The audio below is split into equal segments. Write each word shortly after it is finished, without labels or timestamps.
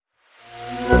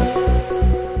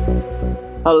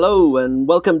Hello and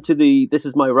welcome to the This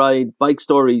Is My Ride Bike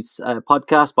Stories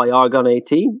podcast by Argon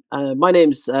 18. My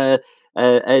name's Ed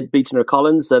Beechner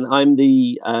Collins and I'm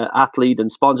the athlete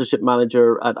and sponsorship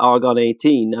manager at Argon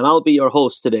 18 and I'll be your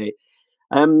host today.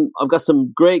 I've got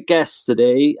some great guests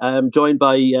today. I'm joined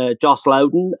by Joss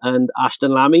Loudon and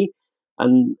Ashton Lamy,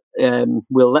 and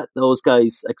we'll let those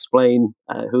guys explain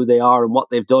who they are and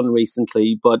what they've done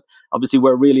recently. But obviously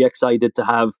we're really excited to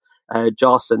have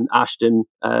Joss and Ashton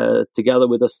together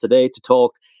with us today to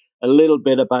talk a little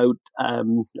bit about,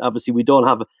 obviously we don't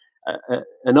have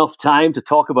enough time to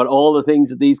talk about all the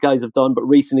things that these guys have done, but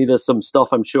recently there's some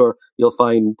stuff I'm sure you'll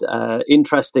find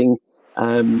interesting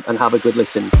and have a good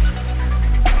listen.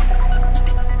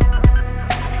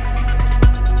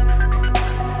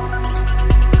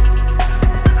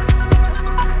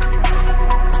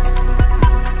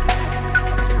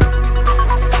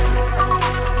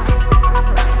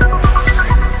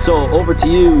 So over to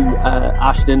you,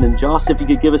 Ashton and Joss, if you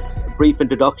could give us a brief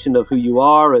introduction of who you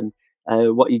are and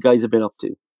what you guys have been up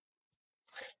to.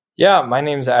 Yeah, my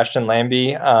name's Ashton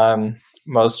Lambie,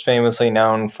 most famously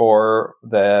known for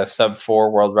the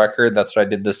sub-4 world record. That's what I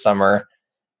did this summer.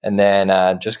 And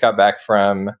then just got back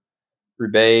from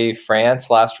Roubaix, France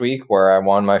last week, where I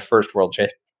won my first world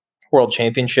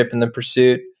championship in the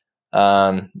pursuit.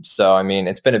 So, I mean,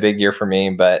 it's been a big year for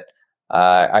me, but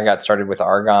I got started with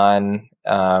Argon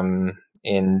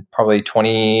in probably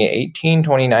 2018,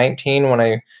 2019 when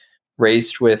I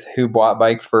raced with Huub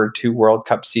Wattbike for 2 World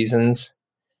Cup seasons.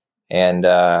 And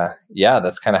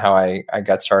that's kind of how I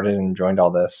got started and joined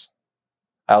all this.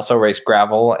 I also race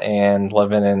gravel and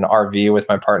live in an RV with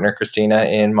my partner, Christina,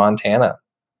 in Montana.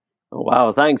 Oh,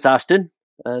 wow. Thanks, Ashton.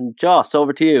 And Joss,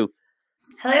 over to you.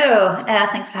 Hello,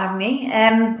 thanks for having me.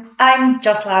 I'm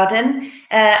Joss Loudon.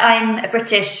 I'm a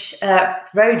British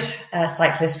road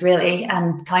cyclist, really,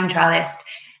 and time trialist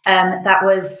that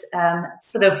was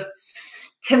sort of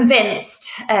convinced,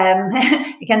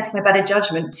 against my better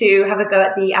judgment, to have a go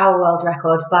at the hour world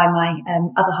record by my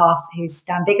other half, who's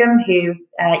Dan Bigham, who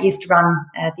used to run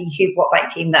the Huub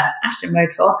Wattbike team that Ashton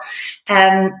rode for.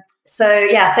 So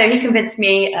he convinced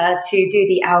me to do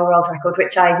the hour world record,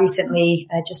 which I recently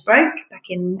just broke back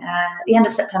in the end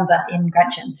of September in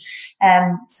Grenchen.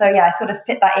 I sort of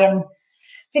fitted that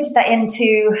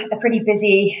into a pretty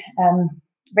busy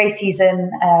race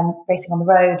season, racing on the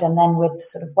road, and then with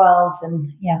sort of worlds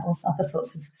and all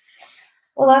sorts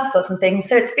of things.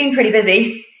 So it's been pretty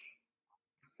busy.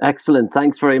 Excellent.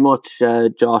 Thanks very much,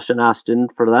 Josh and Ashton,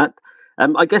 for that.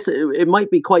 I guess it might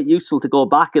be quite useful to go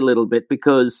back a little bit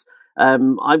because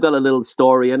I've got a little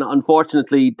story, and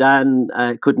unfortunately Dan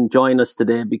couldn't join us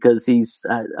today because he's,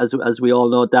 as we all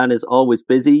know, Dan is always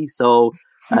busy. So,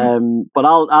 but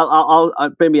I'll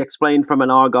maybe explain from an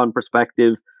Argon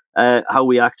perspective how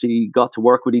we actually got to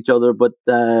work with each other. But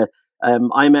I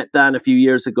met Dan a few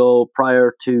years ago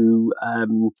prior to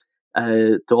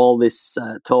all this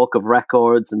talk of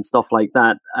records and stuff like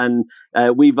that. And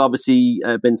we've obviously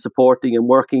been supporting and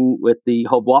working with the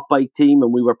Huub Wattbike team,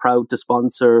 and we were proud to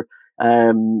sponsor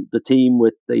the team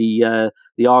with the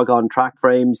Argon track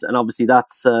frames. And obviously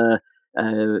that's where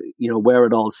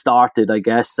it all started, I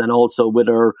guess. And also with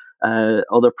our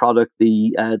other product,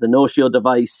 the Nocio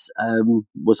device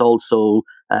was also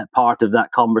part of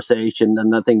that conversation.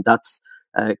 And I think that's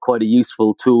quite a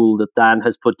useful tool that Dan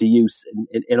has put to use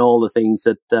in all the things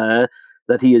that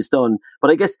he has done.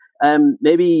 But I guess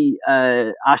maybe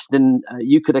Ashton,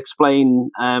 you could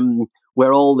explain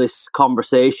where all this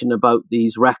conversation about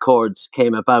these records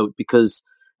came about, because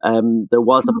there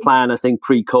was a plan, I think,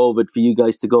 pre-COVID for you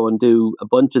guys to go and do a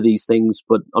bunch of these things,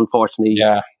 but unfortunately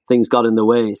things got in the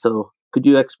way. So could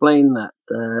you explain that?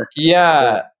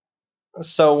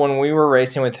 So when we were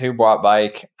racing with Huub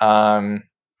Wattbike,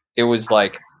 it was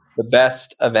like the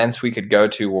best events we could go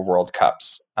to were World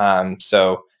Cups.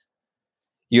 So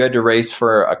you had to race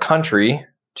for a country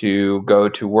to go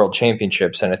to World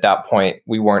Championships. And at that point,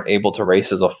 we weren't able to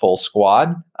race as a full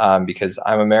squad because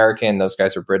I'm American, those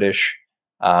guys are British.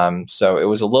 So it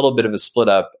was a little bit of a split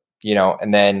up,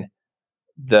 and then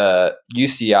the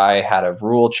UCI had a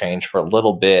rule change for a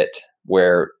little bit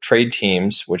where trade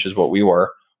teams, which is what we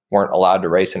were, weren't allowed to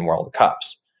race in World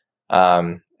Cups.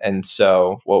 And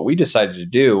so what we decided to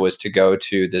do was to go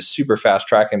to this super fast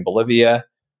track in Bolivia,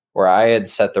 where I had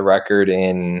set the record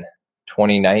in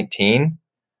 2019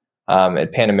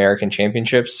 at Pan American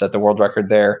Championships, set the world record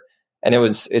there. And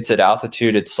it's at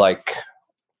altitude. It's like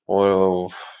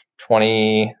 2,000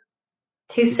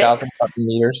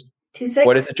 meters. 2.6.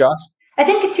 What is it, Joss? I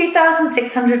think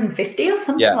 2,650 or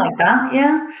something like that.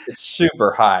 Yeah. It's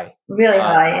super high. Really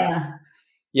high, yeah.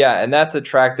 Yeah, and that's a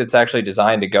track that's actually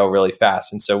designed to go really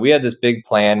fast. And so we had this big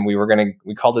plan. We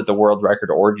called it the World Record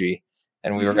Orgy,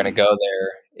 and we were going to go there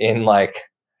in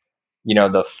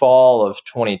the fall of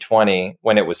 2020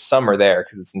 when it was summer there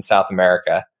because it's in South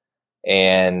America.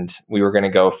 And we were going to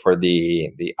go for the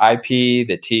IP,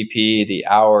 the TP, the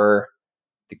hour,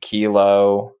 the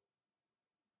kilo.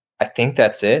 I think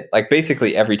that's it. Like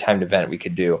basically every timed event we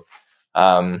could do.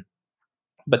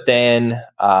 But then,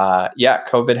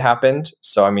 COVID happened.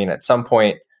 So, I mean, at some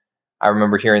point, I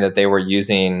remember hearing that they were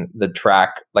using the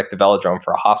track, like the velodrome,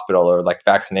 for a hospital or like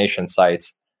vaccination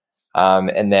sites.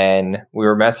 And then we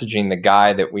were messaging the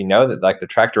guy that we know, that like the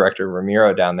track director,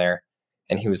 Ramiro, down there.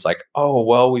 And he was like, oh,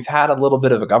 well, we've had a little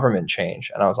bit of a government change.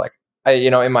 And I was like,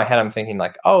 in my head, I'm thinking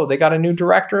like, oh, they got a new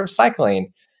director of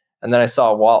cycling. And then I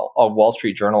saw a Wall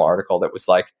Street Journal article that was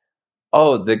like,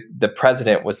 oh, the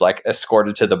president was like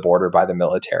escorted to the border by the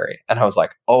military. And I was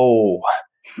like, oh,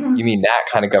 you mean that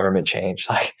kind of government change?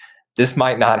 Like this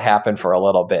might not happen for a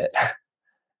little bit.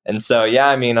 And so, yeah,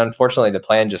 I mean, unfortunately, the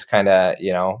plan just kind of,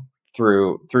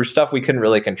 through stuff we couldn't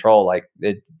really control, like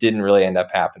it didn't really end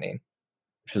up happening,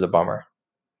 which was a bummer.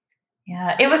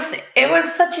 Yeah, it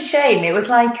was such a shame. It was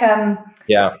like,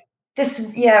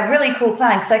 this really cool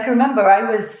plan, because I can remember I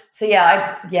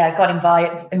got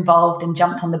involved and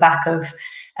jumped on the back of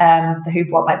the Who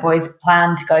Bought Bike Boys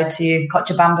plan to go to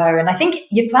Cochabamba, and I think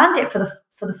you planned it for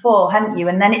the fall, hadn't you?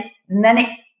 And then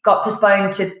it got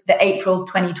postponed to the April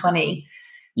 2020.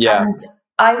 Yeah, and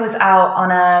I was out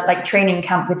on a training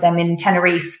camp with them in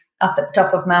Tenerife, up at the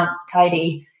top of Mount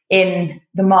Teide in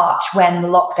the March when the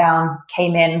lockdown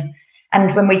came in.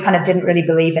 And when we kind of didn't really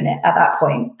believe in it at that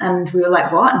point. And we were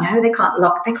like, what? No, they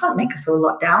can't make us all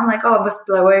lock down. Like, it must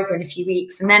blow over in a few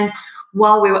weeks. And then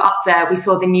while we were up there, we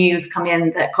saw the news come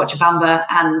in that Cochabamba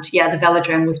and the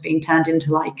velodrome was being turned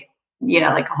into like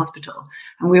a hospital.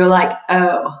 And we were like,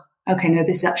 oh, okay, no,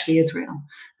 this actually is real.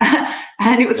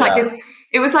 And it was like this,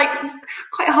 it was like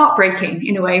quite heartbreaking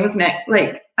in a way, wasn't it?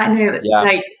 Like, I know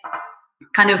that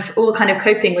kind of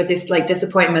coping with this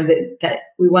disappointment that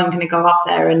we weren't going to go up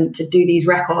there and to do these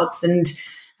records. And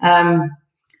I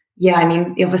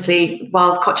mean, obviously,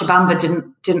 while Cochabamba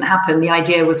didn't happen, the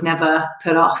idea was never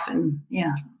put off, and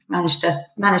managed to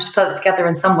put it together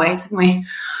in some ways, haven't we?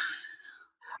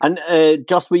 And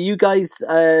Joss, were you guys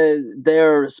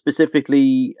there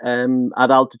specifically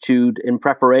at altitude in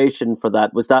preparation for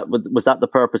that? Was that the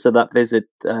purpose of that visit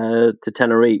to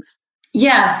Tenerife?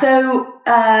 Yeah, so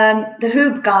the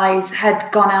Hoob guys had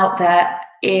gone out there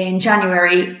in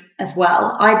January as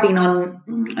well. I'd been on,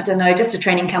 just a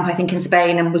training camp, I think, in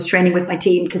Spain, and was training with my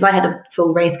team because I had a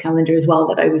full race calendar as well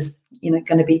that I was,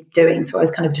 going to be doing. So I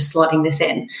was kind of just slotting this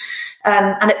in.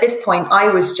 And at this point, I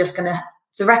was just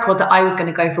the record that I was going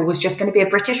to go for was just going to be a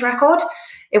British record.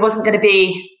 It wasn't going to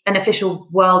be an official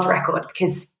world record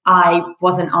because I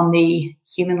wasn't on the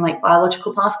human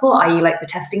biological passport, i.e. the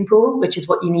testing pool, which is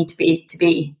what you need to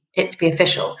be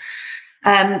official.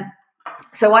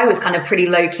 So I was kind of pretty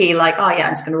low key,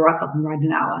 I'm just going to rock up and ride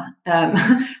an hour.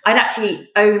 I'd actually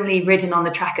only ridden on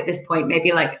the track at this point, maybe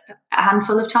a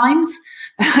handful of times.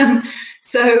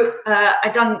 So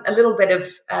I'd done a little bit of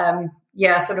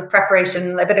sort of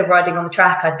preparation, a bit of riding on the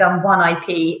track. I'd done one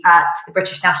IP at the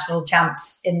British National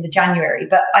Champs in the January,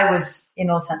 but I was, in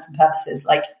all sense and purposes,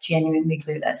 genuinely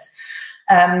clueless.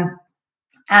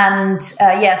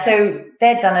 So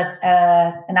they'd done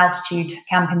an altitude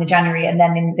camp in the January, and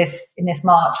then in this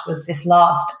March was this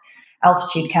last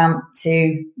altitude camp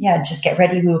to just get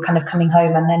ready. We were kind of coming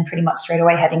home, and then pretty much straight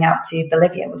away heading out to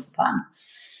Bolivia was the plan.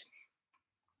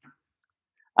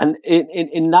 And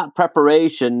in that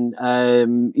preparation,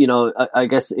 I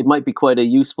guess it might be quite a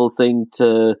useful thing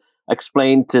to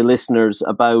explain to listeners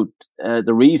about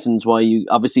the reasons why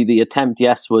obviously the attempt,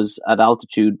 was at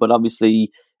altitude, but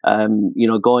obviously,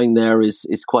 going there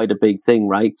is quite a big thing,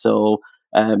 right? So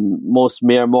most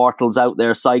mere mortals out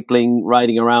there cycling,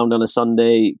 riding around on a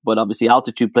Sunday, but obviously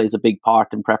altitude plays a big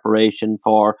part in preparation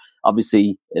for,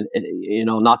 obviously,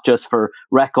 not just for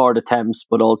record attempts,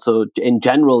 but also in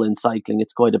general in cycling.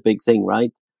 It's quite a big thing,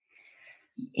 right?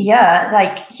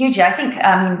 Yeah, hugely. I think,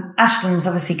 Ashton's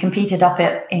obviously competed up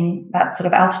in that sort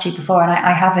of altitude before, and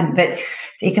I haven't, but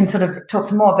so you can sort of talk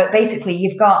some more. But basically,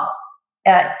 you've got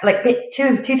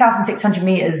 2,600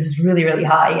 meters is really, really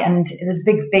high, and there's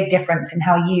a big difference in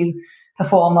how you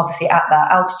perform, obviously, at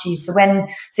that altitude. So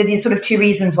there's sort of two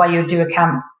reasons why you would do a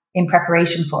camp in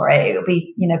preparation for it. It will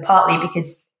be, partly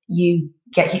because you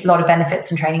get a lot of benefits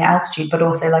from training at altitude, but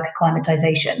also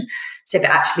acclimatization to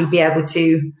actually be able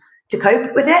to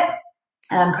cope with it,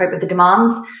 cope with the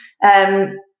demands.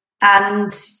 But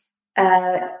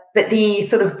the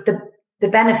sort of the the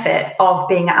benefit of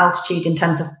being at altitude in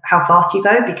terms of how fast you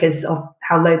go because of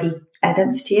how low the air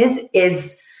density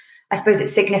is, I suppose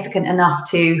it's significant enough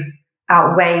to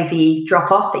outweigh the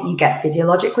drop off that you get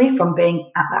physiologically from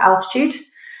being at that altitude.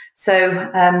 So,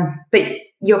 but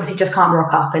you obviously just can't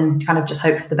rock up and kind of just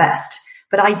hope for the best.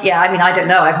 But I don't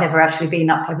know. I've never actually been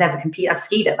up. I've never competed. I've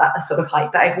skied at that sort of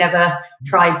height, but I've never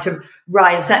tried to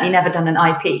ride. I've certainly never done an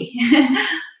IP.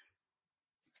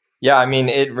 Yeah, I mean,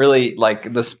 it really,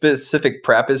 like, the specific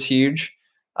prep is huge.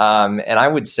 And I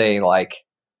would say, like,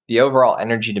 the overall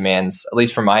energy demands, at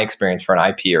least from my experience for an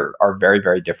IP, are very,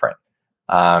 very different.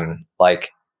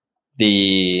 Like,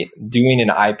 the doing an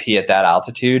IP at that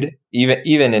altitude,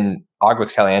 even in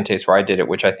Aguas Calientes where I did it,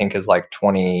 which I think is like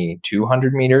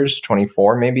 2,200 meters,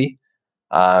 24 maybe.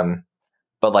 But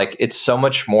like, it's so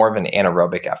much more of an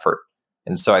anaerobic effort.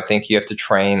 And so I think you have to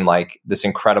train like this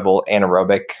incredible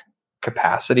anaerobic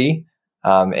capacity.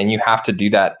 And you have to do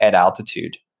that at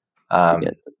altitude. To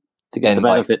get the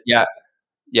benefit. Like,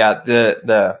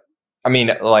 I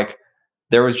mean, like,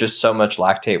 there was just so much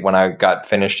lactate when I got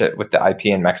finished it with the IP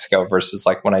in Mexico versus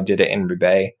like when I did it in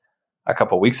Roubaix a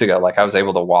couple of weeks ago. Like, I was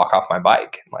able to walk off my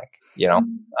bike, like, you know.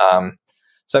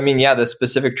 So I mean, yeah, the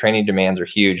specific training demands are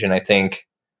huge, and I think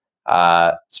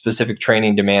specific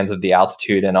training demands of the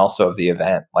altitude and also of the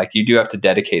event, like, you do have to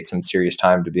dedicate some serious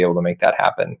time to be able to make that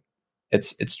happen.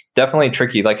 It's definitely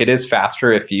tricky. Like, it is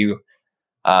faster if you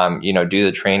do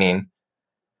the training.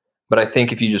 But I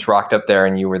think if you just rocked up there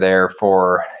and you were there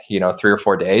for, 3 or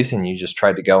 4 days and you just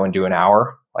tried to go and do an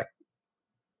hour, like,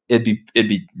 it'd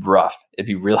be rough. It'd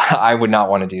be real. I would not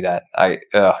want to do that.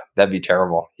 That'd be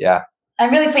terrible. Yeah.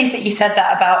 I'm really pleased that you said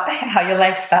that about how your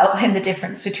legs felt and the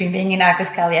difference between being in Aguas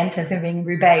Calientes and being in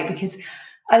Roubaix, because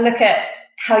I look at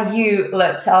how you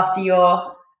looked after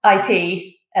your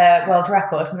IP world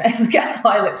record, and then look at how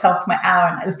I looked after my hour,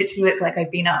 and I literally looked like I'd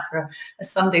been up for a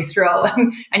Sunday stroll.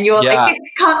 And you're like,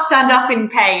 can't stand up in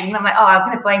pain. And I'm like, I'm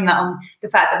going to blame that on the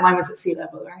fact that mine was at sea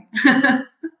level, right?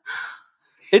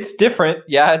 It's different.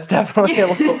 Yeah, it's definitely a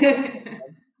little.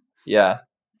 Yeah.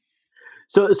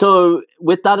 So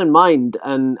with that in mind,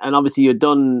 and obviously you've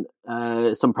done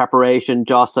some preparation,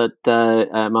 Joss, at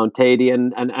Mount Teide,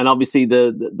 and obviously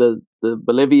the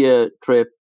Bolivia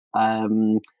trip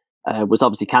was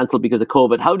obviously cancelled because of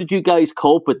COVID. How did you guys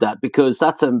cope with that? Because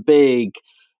that's a big,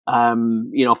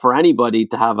 for anybody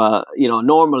to have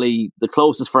normally the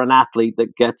closest for an athlete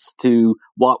that gets to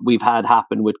what we've had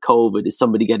happen with COVID is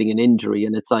somebody getting an injury.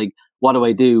 And it's like, what do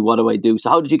I do? What do I do? So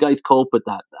how did you guys cope with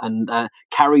that and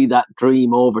carry that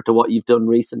dream over to what you've done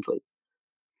recently?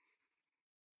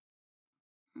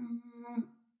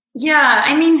 Yeah,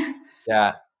 I mean...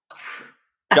 Yeah.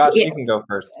 Josh, you can go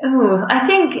first. I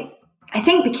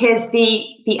think because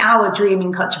the hour dream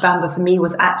in Cochabamba for me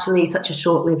was actually such a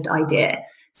short-lived idea.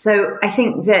 So I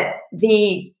think that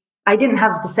I didn't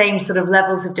have the same sort of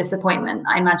levels of disappointment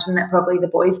I imagine that probably the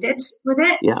boys did with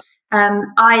it. Yeah.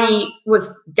 I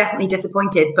was definitely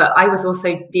disappointed, but I was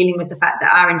also dealing with the fact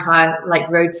that our entire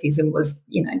road season was,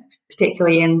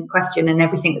 particularly in question and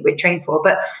everything that we'd trained for.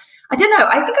 But I don't know.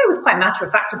 I think I was quite matter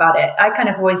of fact about it. I kind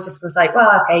of always just was like,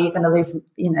 well, okay, you're going to lose,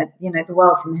 the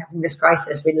world's having this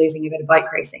crisis. We're losing a bit of bike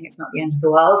racing. It's not the end of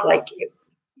the world.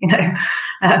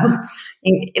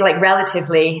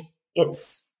 Relatively,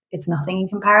 it's nothing in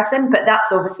comparison. But that's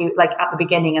obviously at the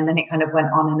beginning, and then it kind of went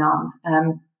on and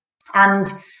on. And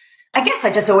I guess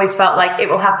I just always felt like it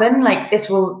will happen. Like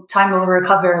time will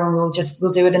recover, and we'll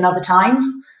do it another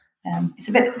time. That's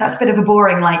a bit of a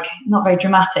boring, not very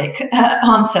dramatic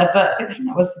answer, but I think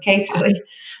that was the case really.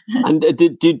 And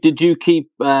did you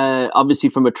keep obviously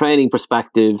from a training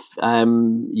perspective,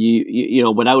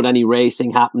 you without any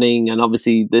racing happening, and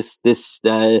obviously this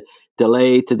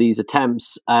delay to these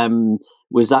attempts,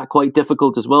 was that quite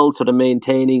difficult as well, sort of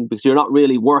maintaining, because you're not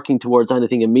really working towards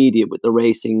anything immediate with the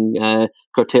racing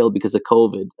curtailed because of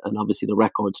COVID, and obviously the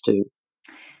records too?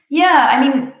 Yeah, I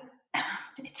mean,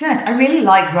 to be honest, I really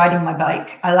like riding my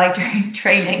bike. I like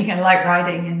training and like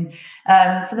riding.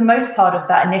 And for the most part of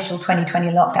that initial 2020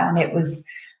 lockdown, it was,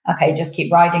 okay, just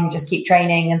keep riding, just keep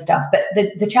training and stuff. But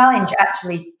the challenge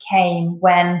actually came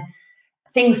when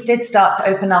things did start to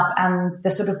open up and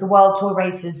the World Tour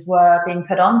races were being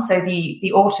put on. So the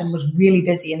autumn was really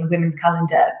busy in the women's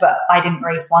calendar, but I didn't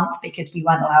race once because we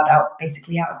weren't allowed out of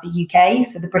the UK.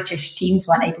 So the British teams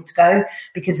weren't able to go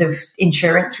because of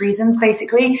insurance reasons,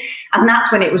 basically. And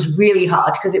that's when it was really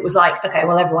hard, because it was like, okay,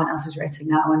 well, everyone else is racing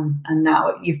now. And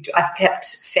now I've kept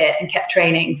fit and kept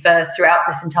training throughout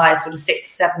this entire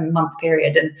 6-7 month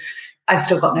period. And I've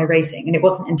still got no racing. And it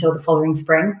wasn't until the following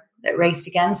spring that raced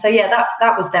again. So yeah,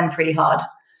 that was then pretty hard.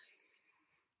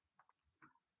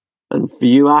 And for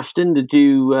you, Ashton, did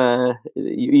you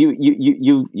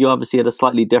you obviously had a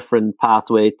slightly different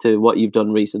pathway to what you've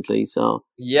done recently? So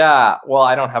yeah, well,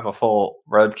 I don't have a full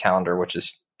road calendar, which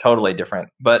is totally different.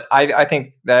 But I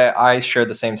think that I share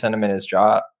the same sentiment as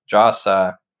Joss.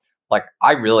 Like,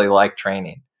 I really like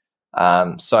training.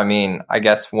 So I mean, I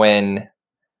guess when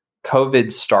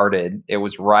COVID started, it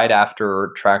was right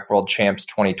after Track World Champs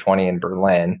 2020 in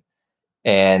Berlin,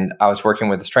 and I was working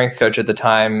with a strength coach at the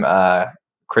time,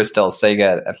 Chris Del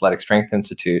Sega at Athletic Strength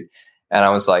Institute. And I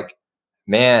was like,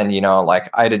 man, like,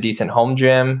 I had a decent home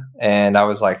gym, and I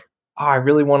was like, oh, I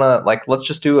really want to, like, let's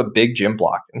just do a big gym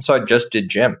block. And so I just did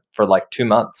gym for like 2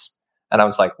 months. And I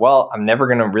was like, well, I'm never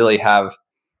going to really have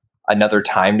another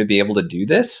time to be able to do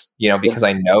this, because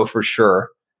I know for sure,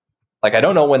 like, I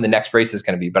don't know when the next race is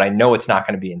going to be, but I know it's not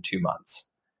going to be in 2 months.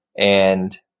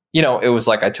 And, it was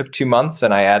like, I took 2 months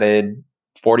and I added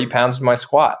 40 pounds to my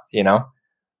squat,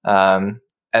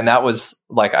 and that was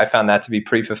like, I found that to be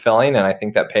pretty fulfilling, and I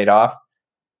think that paid off.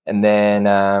 And then,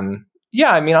 I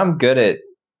mean, I'm good at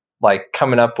like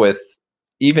coming up with,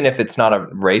 even if it's not a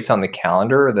race on the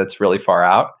calendar that's really far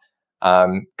out,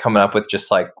 coming up with just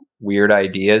like weird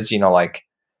ideas, like,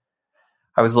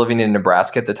 I was living in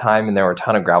Nebraska at the time, and there were a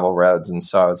ton of gravel roads. And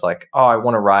so I was like, oh, I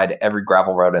want to ride every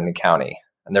gravel road in the county.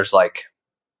 And there's like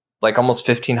almost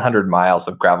 1,500 miles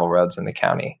of gravel roads in the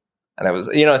county. And it was,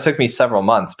 it took me several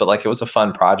months, but like, it was a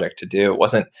fun project to do. It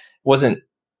wasn't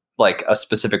like a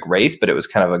specific race, but it was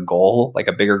kind of a goal, like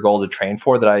a bigger goal to train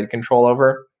for that I had control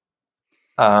over.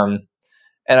 And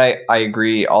I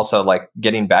agree also, like,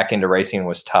 getting back into racing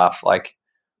was tough. Like,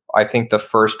 I think the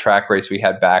first track race we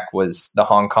had back was the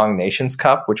Hong Kong Nations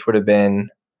Cup, which would have been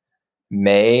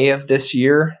May of this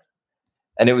year.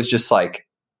 And it was just like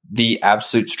the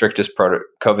absolute strictest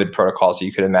COVID protocols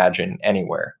you could imagine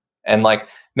anywhere. And like,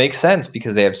 makes sense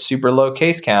because they have super low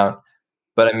case count.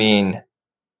 But I mean,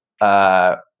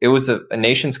 it was a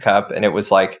Nations Cup, and it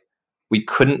was like, we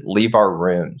couldn't leave our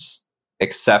rooms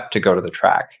except to go to the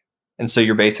track. And so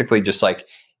you're basically just like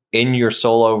in your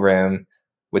solo room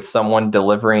with someone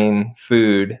delivering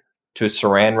food to a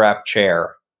saran wrap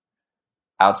chair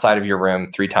outside of your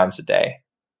room 3 times a day.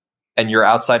 And you're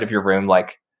outside of your room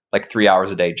like 3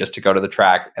 hours a day just to go to the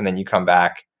track. And then you come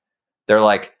back. They're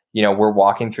like, we're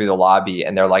walking through the lobby,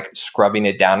 and they're like scrubbing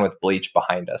it down with bleach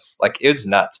behind us. Like, it was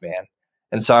nuts, man.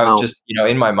 And so I was just,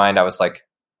 in my mind, I was like,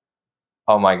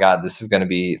 oh my God, this is going to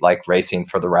be like racing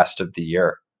for the rest of the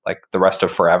year, like the rest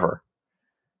of forever.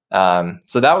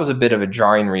 So that was a bit of a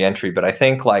jarring reentry, but I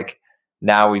think like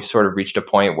now we've sort of reached a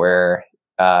point where,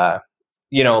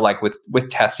 like with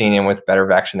testing and with better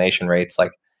vaccination rates,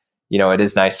 like, it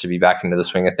is nice to be back into the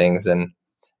swing of things and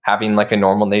having like a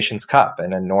normal Nations Cup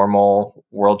and a normal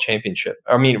World Championship.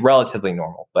 I mean, relatively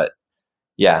normal, but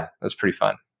yeah, it was pretty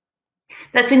fun.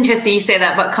 That's interesting you say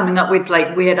that about coming up with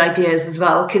like weird ideas as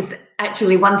well, because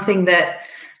actually one thing that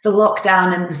the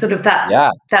lockdown and sort of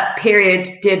that period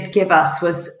did give us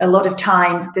was a lot of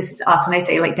time. This is us when I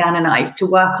say like Dan and I, to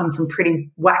work on some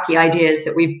pretty wacky ideas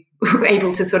that we were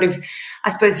able to sort of,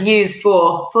 I suppose, use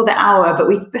for the hour. But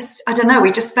we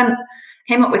just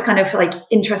came up with kind of like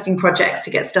interesting projects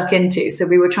to get stuck into. So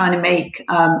we were trying to make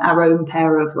our own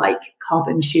pair of like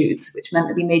carbon shoes, which meant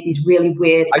that we made these really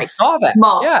weird. I saw that.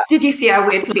 Yeah. Did you see our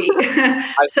weird feet?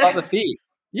 I saw the feet.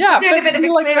 Yeah, but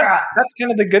that's kind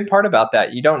of the good part about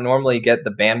that. You don't normally get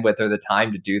the bandwidth or the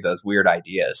time to do those weird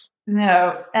ideas.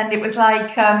 No, and it was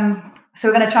like, so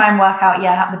we're going to try and work out,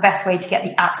 the best way to get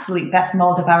the absolute best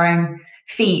mold of our own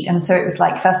feet. And so it was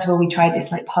like, first of all, we tried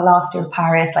this like plaster of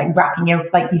Paris, like wrapping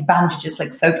like these bandages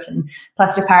like soaked in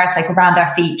plaster of Paris like around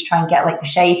our feet to try and get like the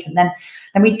shape. And then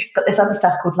we got this other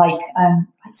stuff called like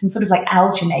some sort of like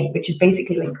alginate, which is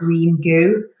basically like green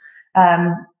goo.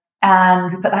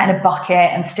 And we put that in a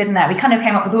bucket and stood in there. We kind of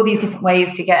came up with all these different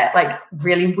ways to get like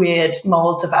really weird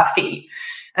molds of our feet.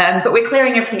 But we're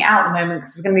clearing everything out at the moment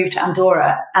because we're going to move to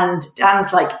Andorra. And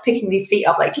Dan's like picking these feet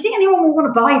up. Like, do you think anyone will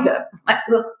want to buy them? Like,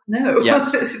 well, no.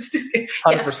 Yes.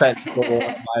 100% people will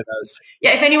want to buy those.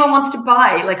 Yeah, if anyone wants to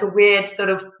buy like a weird sort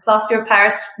of plaster of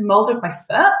Paris mold of my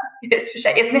foot, it's for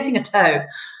sure. It's missing a toe.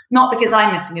 Not because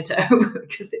I'm missing a toe,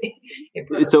 because it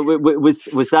broke. So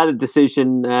was that a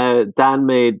decision Dan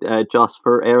made just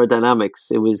for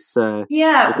aerodynamics? It was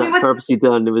purposely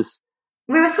done. It was.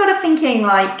 We were sort of thinking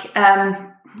like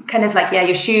kind of like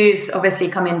your shoes obviously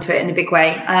come into it in a big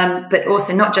way, but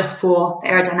also not just for the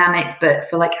aerodynamics, but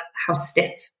for like how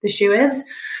stiff the shoe is.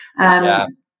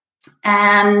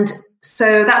 And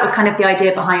so that was kind of the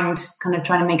idea behind kind of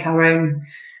trying to make our own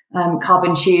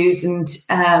carbon shoes. And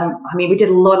we did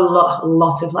a lot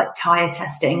of like tire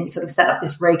testing, sort of set up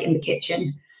this rig in the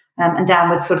kitchen And Dan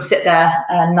would sort of sit there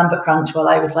and number crunch while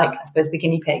I was like, I suppose, the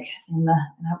guinea pig in the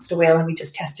hamster wheel, and we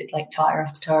just tested like tire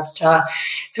after tire after tire.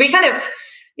 So we kind of,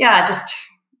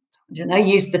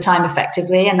 used the time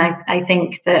effectively. And I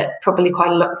think that probably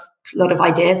quite a lot of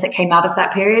ideas that came out of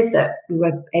that period that we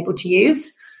were able to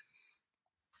use.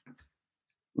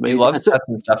 We love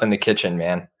testing stuff in the kitchen,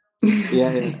 man.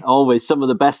 Yeah, always some of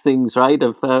the best things, right,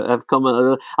 have come out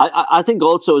of it. I think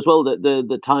also as well that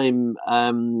the time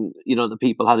the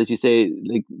people had, as you say,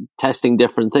 like testing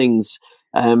different things,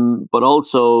 but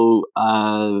also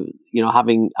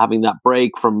having that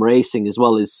break from racing as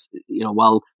well is,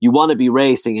 while you want to be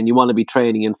racing and you want to be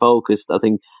training and focused, I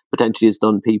think potentially has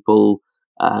done people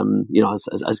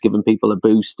has given people a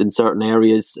boost in certain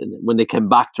areas when they come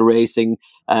back to racing.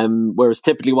 Whereas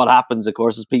typically what happens, of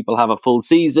course, is people have a full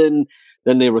season,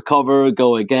 then they recover,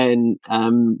 go again.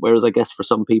 Whereas I guess for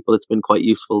some people it's been quite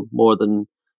useful more than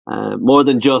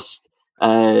just,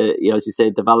 as you say,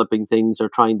 developing things or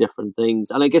trying different things.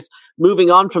 And I guess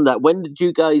moving on from that, when did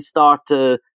you guys start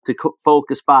to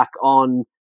focus back on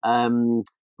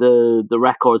the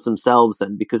records themselves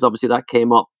then? Because obviously that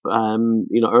came up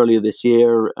earlier this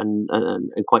year and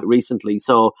quite recently.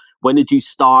 So when did you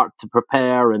start to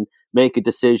prepare and make a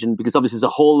decision? Because obviously there's a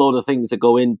whole load of things that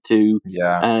go into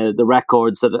the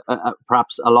records that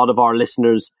perhaps a lot of our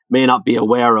listeners may not be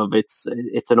aware of. It's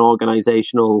an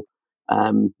organizational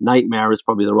nightmare is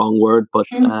probably the wrong word, but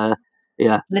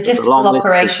logistical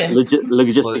operation.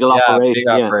 Logistical operation. Big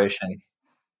operation.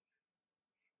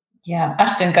 Yeah,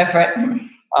 Ashton, go for it.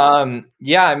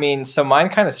 So mine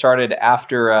kind of started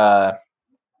after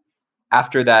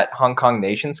that Hong Kong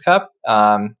Nations Cup.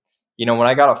 When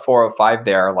I got a 4:05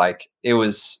 there, like it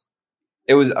was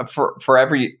for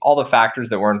all the factors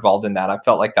that were involved in that, I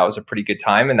felt like that was a pretty good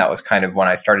time. And that was kind of when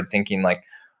I started thinking like,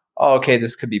 oh, okay,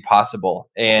 this could be possible.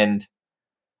 And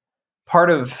part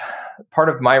of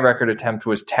my record attempt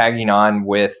was tagging on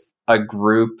with a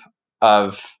group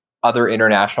of other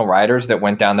international riders that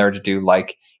went down there to do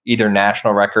like either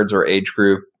national records or age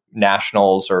group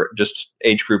nationals or just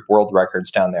age group world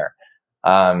records down there.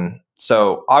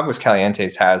 So Aguas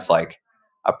Calientes has like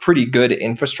a pretty good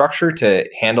infrastructure to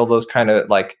handle those kind of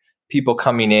like people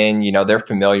coming in, they're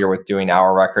familiar with doing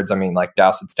hour records. I mean, like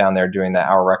Dowsett's down there doing the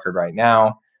hour record right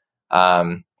now.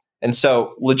 And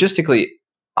so logistically,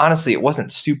 honestly, it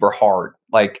wasn't super hard.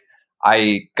 Like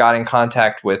I got in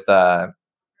contact with,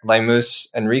 Lemus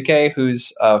Enrique,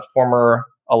 who's a former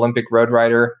Olympic road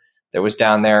rider that was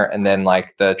down there, and then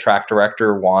like the track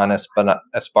director Juan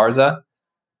Esparza,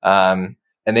 and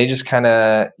they just kind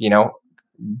of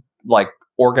like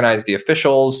organized the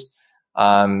officials.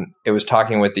 It was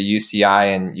talking with the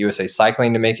UCI and USA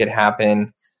Cycling to make it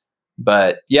happen,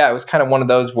 but yeah, it was kind of one of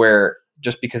those where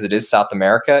just because it is South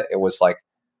America, it was like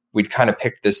we'd kind of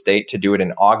picked this date to do it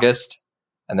in August,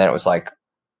 and then it was like,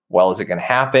 well, is it going to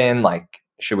happen? Like,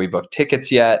 should we book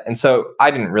tickets yet? And so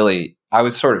I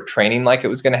was sort of training like it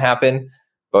was going to happen,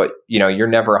 but you're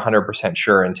never 100%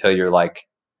 sure until you're like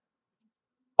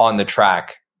on the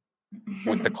track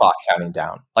with the clock counting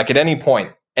down. Like at any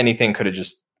point, anything could have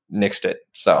just nixed it.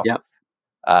 So, it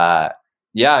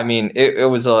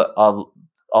was a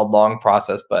long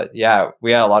process, but yeah,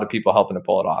 we had a lot of people helping to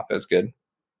pull it off. It was good.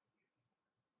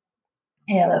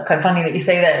 Yeah, that's quite funny that you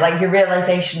say that. Like your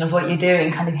realization of what you're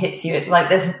doing kind of hits you. Like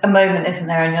there's a moment, isn't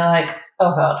there? And you're like,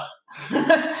 oh God.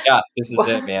 Yeah, this is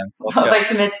it, man. What have I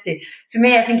committed to? For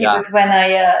me, I think it was when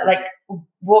I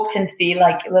walked into the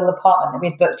like little apartment that we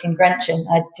had booked in Grenchen.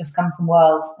 I'd just come from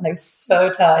Worlds and I was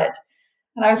so tired.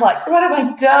 And I was like, what have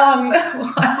I done?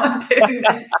 Why am I doing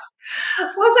this?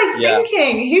 What was I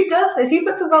thinking? Who does this? Who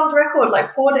puts a world record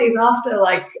like 4 days after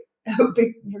like a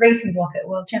big racing block at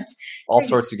World Champs? All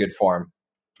sorts of good form.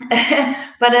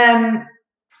 But I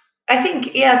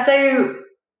think, so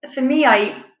for me,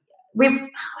 I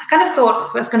kind of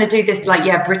thought I was going to do this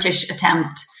British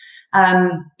attempt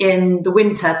in the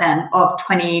winter then of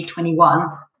 2021.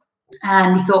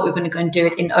 And we thought we were going to go and do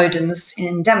it in Odense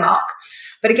in Denmark.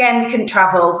 But again, we couldn't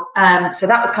travel. So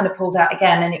that was kind of pulled out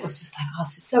again. And it was just like, oh,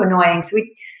 this is so annoying. So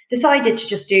we decided to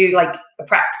just do like a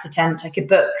practice attempt. I could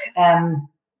book some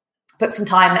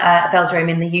time at Velodrome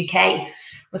in the UK.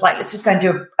 Was like, let's just go and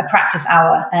do a practice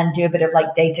hour and do a bit of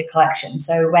like data collection.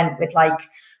 So we went with like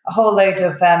a whole load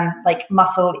of like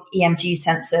muscle EMG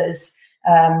sensors,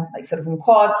 like sort of on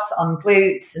quads, on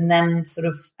glutes, and then sort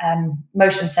of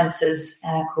motion sensors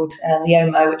called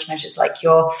Leomo, which measures like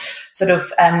your sort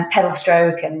of pedal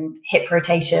stroke and hip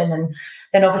rotation, and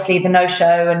then obviously the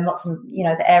no-show and lots of,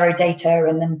 the aero data,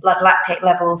 and then blood lactate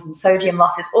levels and sodium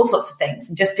losses, all sorts of things,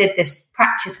 and just did this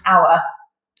practice hour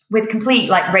with complete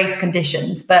like race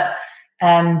conditions. But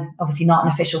Obviously not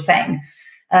an official thing.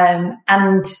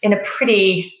 And in a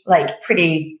pretty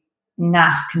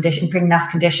naff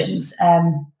conditions,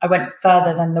 I went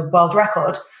further than the world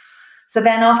record. So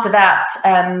then after that,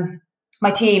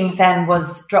 my team then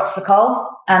was Drops Le Col,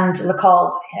 and Le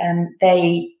Col,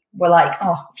 they were like,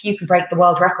 oh, if you can break the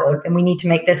world record, then we need to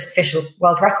make this official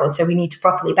world record. So we need to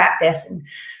properly back this and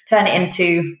turn it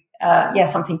into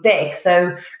something big.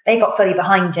 So they got fully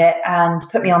behind it and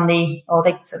put me on they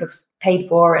sort of paid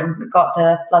for and got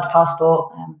the blood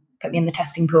passport, put me in the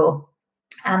testing pool,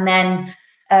 and then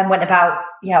went about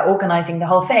organizing the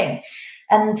whole thing.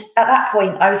 And at that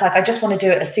point, I was like, I just want to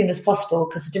do it as soon as possible,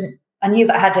 because I knew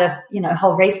that I had a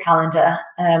whole race calendar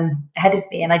ahead of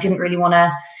me, and I didn't really want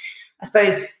to. I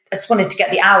suppose I just wanted to get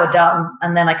the hour done,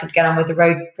 and then I could get on with the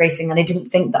road racing. And I didn't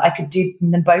think that I could do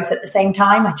them both at the same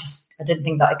time. I didn't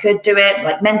think that I could do it.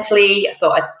 Like mentally, I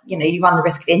thought, you run the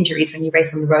risk of injuries when you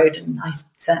race on the road, and I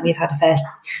certainly have had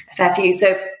a fair few.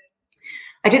 So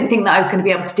I didn't think that I was going to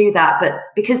be able to do that. But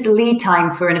because the lead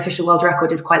time for an official world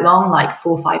record is quite long, like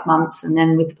 4 or 5 months, and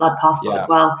then with the blood passport as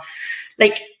well,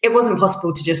 like it wasn't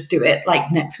possible to just do it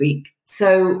like next week.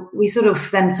 So we sort of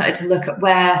then started to look at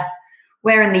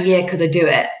where in the year could I do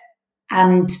it?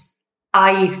 And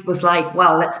I was like,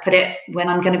 well, let's put it when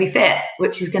I'm going to be fit,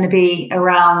 which is going to be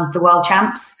around the world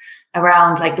champs,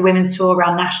 around like the women's tour,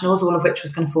 around nationals, all of which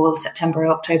was going to fall September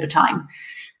or October time.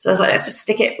 So I was like, let's just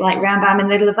stick it like round bam in the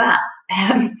middle of that.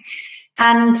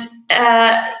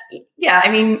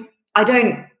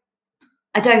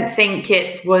 I don't think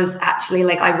it was actually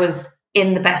like I was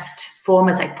in the best form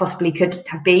as I possibly could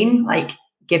have been, like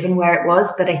given where it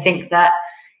was. But I think that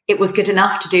it was good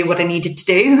enough to do what I needed to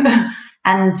do.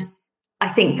 And I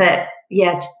think that,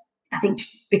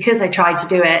 because I tried to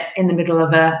do it in the middle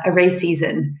of a race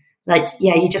season,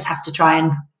 you just have to try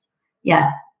and,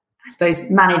 I suppose,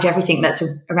 manage everything that's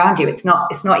around you. It's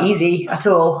not easy at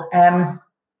all.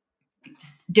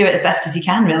 Just do it as best as you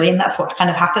can, really. And that's what kind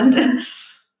of happened.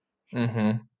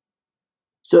 Mm-hmm.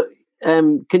 So,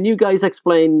 can you guys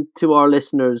explain to our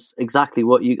listeners exactly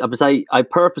what because I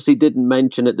purposely didn't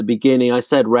mention at the beginning, I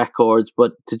said records,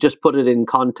 but to just put it in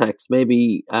context,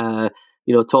 maybe,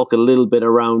 talk a little bit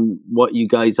around what you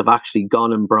guys have actually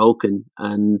gone and broken.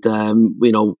 And,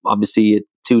 obviously at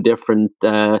 2 different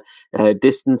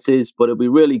distances, but it'd be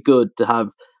really good to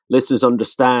have listeners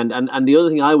understand. And the other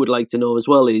thing I would like to know as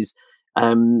well is,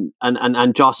 and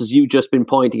Joss, as you've just been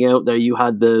pointing out there, you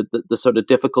had the sort of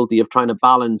difficulty of trying to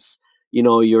balance,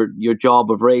 your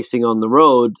job of racing on the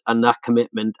road and that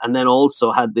commitment, and then also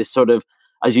had this sort of,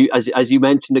 as you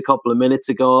mentioned a couple of minutes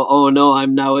ago, oh no,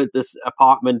 I'm now at this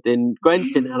apartment in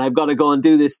Grenton and I've got to go and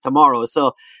do this tomorrow.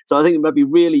 So I think it might be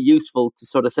really useful to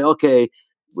sort of say, okay,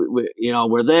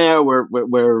 we're there,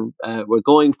 we're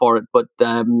going for it, but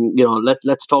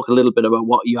let's talk a little bit about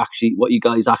what you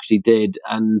guys actually did,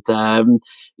 and I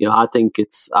think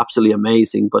it's absolutely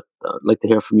amazing. But I'd like to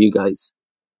hear from you guys.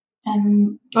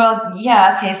 Okay.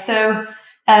 So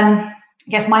I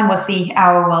guess mine was the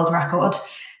hour world record,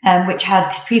 which had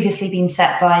previously been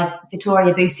set by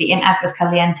Vittoria Busi in Aguas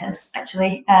Calientes,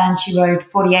 actually, and she rode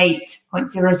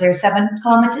 48.007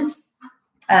 kilometers.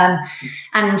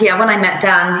 When I met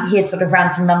Dan, he had sort of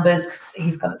ran some numbers because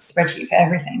he's got a spreadsheet for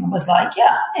everything, and was like,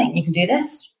 yeah, I think you can do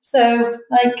this. So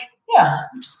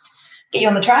just get you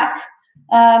on the track,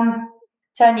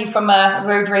 turn you from a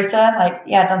road racer,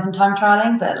 done some time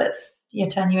trialing, but let's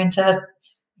turn you into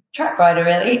track rider,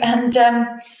 really. And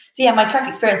my track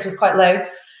experience was quite low.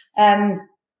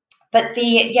 But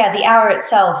the hour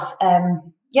itself,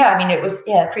 it was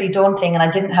pretty daunting, and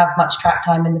I didn't have much track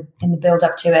time in the build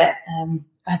up to it.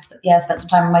 I had spent some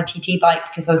time on my TT bike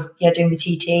because I was doing the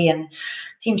TT and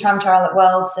team time trial at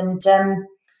Worlds, and then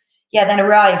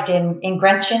arrived in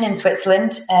Grenchen in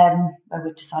Switzerland, where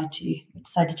we decided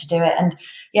to do it. And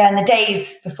in the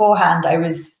days beforehand, I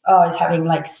was having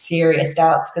like serious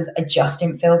doubts because I just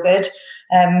didn't feel good.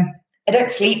 I don't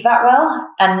sleep that well,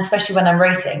 and especially when I'm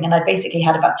racing. And I basically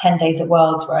had about 10 days at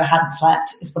Worlds where I hadn't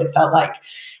slept, is what it felt like.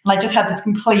 And I just had this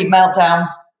complete meltdown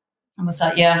and was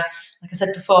like, like I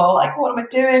said before, like, what am I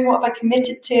doing? What have I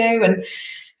committed to?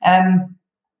 And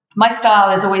my style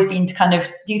has always been to kind of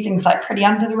do things like pretty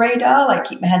under the radar, like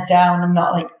keep my head down. I'm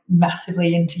not like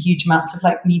massively into huge amounts of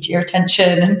like media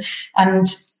attention. And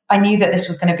I knew that this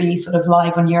was going to be sort of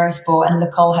live on Eurosport, and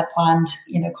Le Col had planned,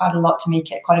 quite a lot to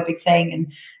make it quite a big thing.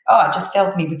 And it just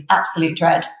filled me with absolute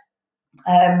dread.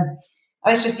 I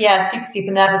was just, super,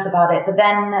 super nervous about it. But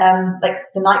then,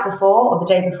 the night before or the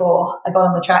day before, I got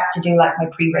on the track to do like my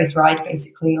pre-race ride,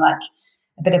 basically like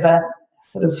a bit of a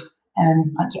sort of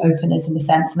like openers in a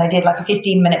sense. And I did like a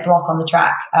 15-minute block on the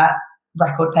track at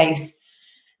record pace.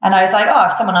 And I was like, oh,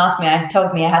 if someone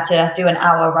told me I had to do an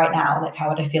hour right now, like, how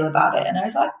would I feel about it? And I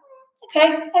was like, okay,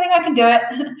 I think I can do it.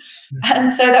 And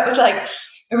so that was like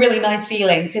a really nice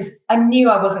feeling, because I knew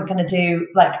I wasn't going to do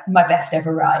like my best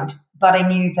ever ride, but I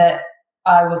knew that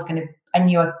I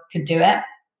knew I could do it.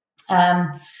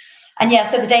 And yeah,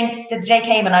 so the day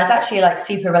came and I was actually like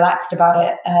super relaxed about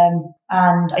it.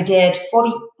 And I did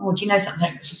 40, oh, do you know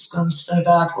something? This is going to be so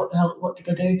bad. What did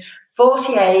I do?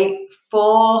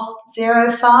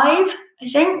 48,405, I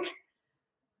think.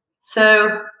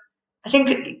 So I think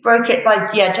it broke it by,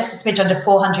 just a smidge under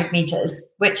 400 meters,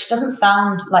 which doesn't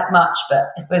sound like much, but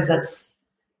I suppose it's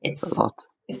a lot.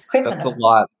 It's equivalent. That's a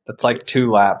lot. That's like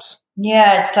 2 laps.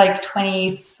 Yeah, it's like 20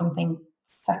 something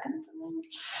seconds.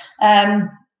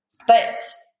 But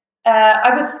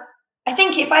I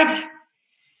think if I'd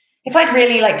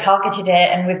really like targeted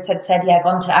it and we've said,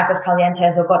 gone to Aguas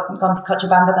Calientes or gone to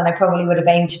Cochabamba, then I probably would have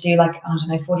aimed to do like, I don't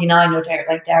know, 49 or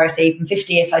dare I say even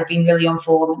 50 if I'd been really on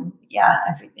form and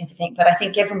everything. But I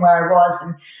think given where I was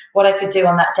and what I could do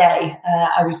on that day,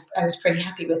 I was pretty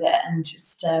happy with it. And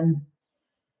just, I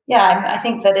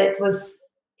think that it was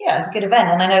a good event.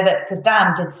 And I know that because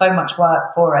Dan did so much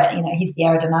work for it, he's the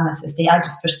aerodynamicist. I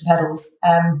just pushed the pedals.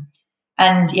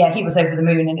 And he was over the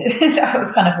moon, and that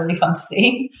was kind of really fun to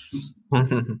see.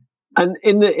 And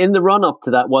in the run up to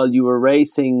that, while you were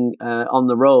racing on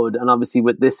the road, and obviously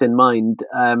with this in mind,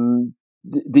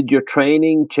 did your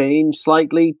training change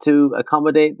slightly to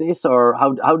accommodate this, or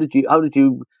how did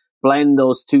you blend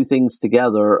those two things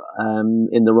together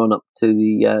in the run up to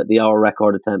the hour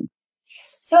record attempt?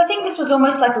 So I think this was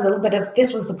almost like a little bit of,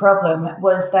 this was the problem,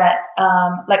 was that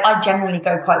I generally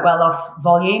go quite well off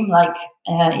volume,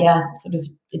 sort of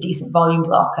a decent volume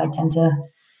block. I tend to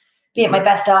be at my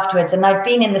best afterwards. And I'd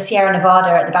been in the Sierra Nevada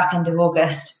at the back end of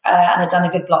August and I'd done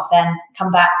a good block then,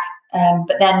 come back.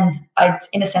 But then I'd,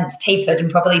 in a sense, tapered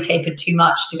and probably tapered too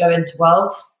much to go into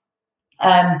Worlds.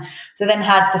 So then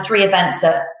had the 3 events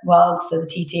at Worlds, so the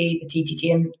TT, the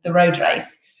TTT and the road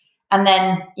race. And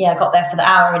then, got there for the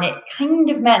hour, and it kind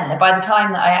of meant that by the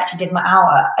time that I actually did my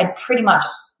hour, I'd pretty much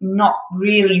not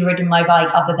really ridden my bike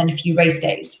other than a few race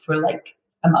days for like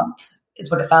a month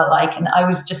is what it felt like. And I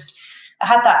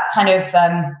had that kind of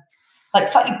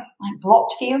slightly like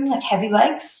blocked feeling, like heavy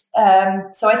legs.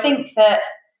 So I think that,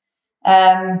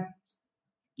 I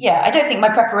don't think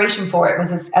my preparation for it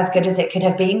was as good as it could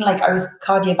have been. Like I was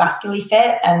cardiovascularly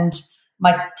fit, and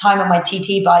my time on my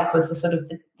TT bike was the sort of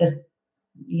the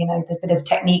bit of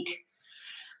technique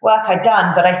work I'd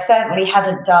done, but I certainly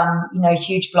hadn't done,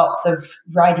 huge blocks of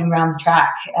riding around the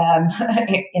track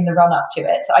in the run up to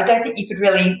it. So I don't think you could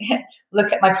really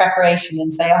look at my preparation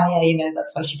and say,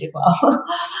 that's why she did well.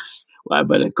 Well,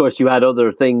 but of course you had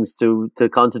other things to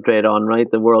concentrate on,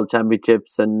 right? The World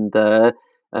Championships and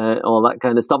all that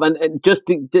kind of stuff. And just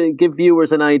to give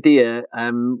viewers an idea,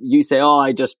 you say,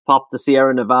 I just popped the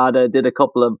Sierra Nevada, did a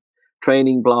couple of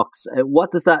training blocks.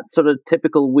 What does that sort of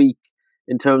typical week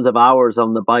in terms of hours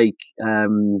on the bike,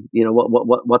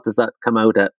 what does that come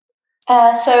out at?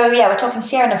 We're talking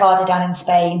Sierra Nevada down in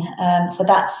Spain. So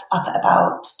that's up at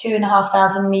about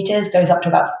 2,500 meters, goes up to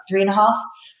about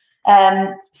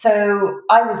 3.5. So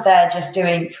I was there just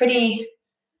doing pretty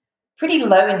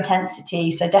low intensity.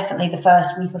 So definitely the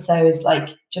first week or so is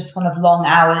like just kind of long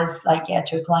hours,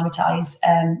 to acclimatize,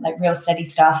 like real steady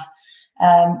stuff.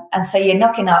 And so you're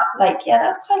knocking up that's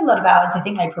quite a lot of hours. I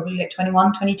think probably like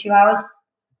 21, 22 hours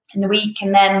in the week.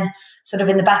 And then sort of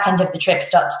in the back end of the trip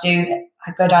I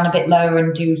go down a bit lower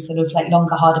and do sort of like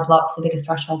longer, harder blocks, a bit of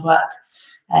threshold work.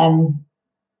 It's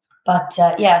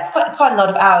quite a lot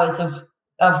of hours of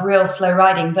real slow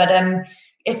riding, but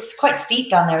it's quite steep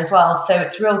down there as well. So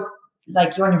it's real,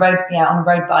 like you're on a road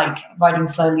bike riding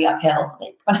slowly uphill.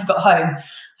 Like when I got home,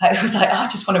 I was like, I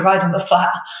just want to ride on the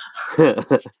flat.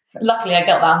 Luckily, I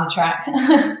got that on the track.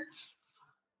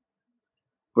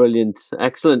 Brilliant,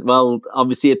 excellent. Well,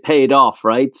 obviously, it paid off,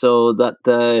 right? So that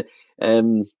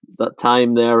that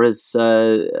time there has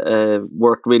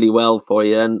worked really well for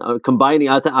you. And combining,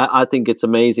 I think it's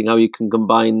amazing how you can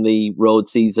combine the road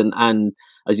season and,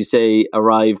 as you say,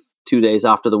 arrive 2 days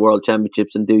after the World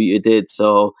Championships and do what you did.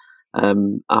 So,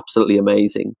 absolutely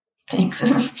amazing. Thanks.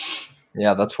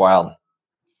 Yeah, that's wild.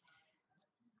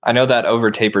 I know that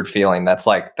over tapered feeling. That's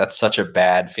such a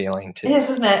bad feeling too. It is,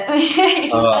 isn't it?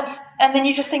 And then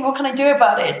you just think, what can I do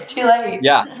about it? It's too late.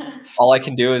 Yeah. All I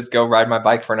can do is go ride my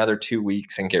bike for another 2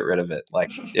 weeks and get rid of it.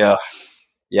 Yeah.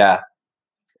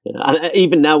 And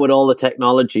even now with all the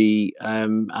technology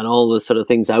and all the sort of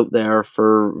things out there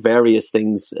for various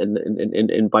things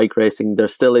in bike racing, there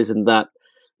still isn't that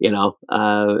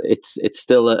it's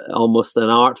still almost an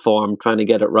art form trying to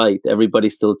get it right.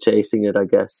 Everybody's still chasing it, I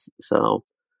guess. So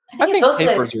I think also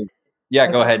tapers are. Yeah,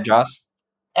 go ahead, Joss.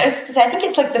 I was going to say, I think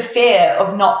it's like the fear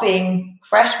of not being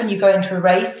fresh when you go into a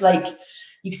race. Like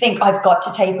you think, I've got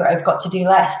to taper, I've got to do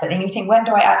less, but then you think, when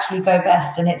do I actually go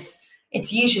best? And it's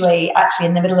usually actually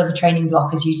in the middle of a training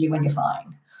block is usually when you're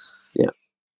flying. Yeah.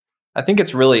 I think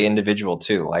it's really individual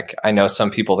too. Like I know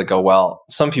some people that go well,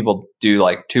 some people do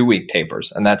like 2-week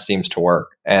tapers and that seems to work.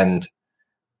 And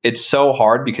it's so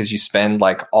hard because you spend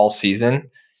like all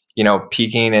season,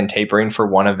 peaking and tapering for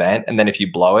one event. And then if you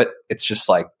blow it, it's just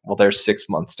like, well, there's 6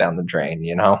 months down the drain,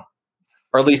 or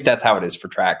at least that's how it is for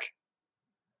track.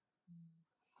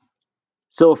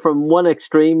 So from one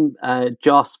extreme,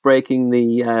 Joss breaking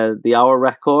the hour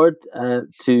record,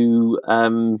 to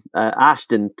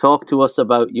Ashton, talk to us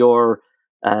about your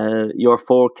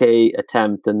 4K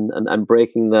attempt and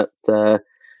breaking that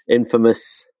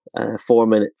infamous 4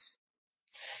 minutes.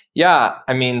 Yeah,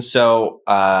 I mean, so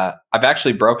I've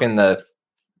actually broken the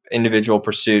individual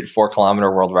pursuit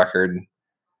 4-kilometer world record.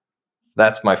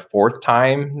 That's my 4th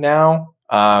time now.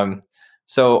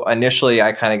 So initially,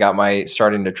 I kind of got my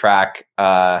start into track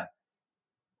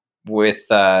with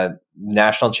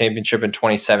national championship in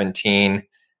 2017,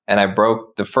 and I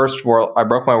broke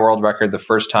my world record the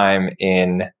first time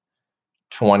in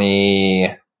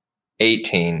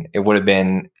 2018. It would have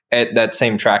been at that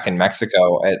same track in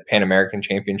Mexico at Pan American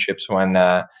Championships when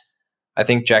I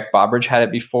think Jack Bobridge had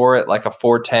it before at like a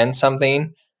 4:10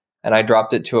 something, and I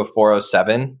dropped it to a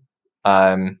 4:07.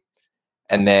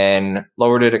 And then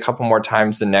lowered it a couple more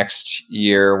times the next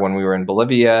year when we were in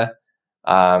Bolivia.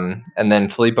 And then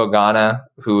Filippo Ganna,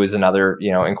 who is another,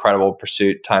 incredible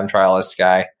pursuit time trialist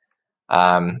guy.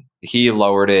 He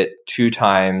lowered it 2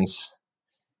 times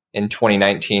in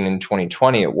 2019 and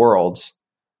 2020 at Worlds.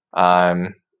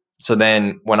 So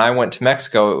then when I went to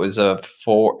Mexico, it was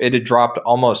it had dropped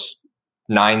almost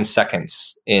 9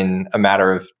 seconds in a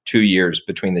matter of 2 years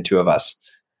between the two of us.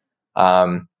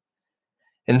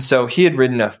 And so he had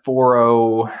ridden a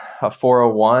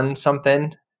 4:01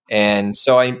 something. And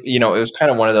so it was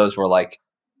kind of one of those where like,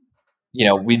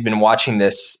 we'd been watching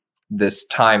this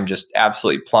time just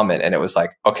absolutely plummet. And it was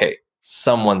like, okay,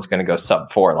 someone's going to go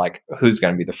sub 4. Like who's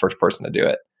going to be the first person to do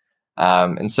it?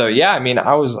 And so, yeah, I mean,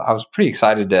 I was pretty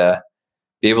excited to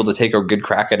be able to take a good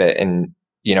crack at it and,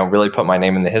 really put my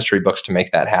name in the history books to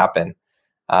make that happen.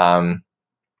 And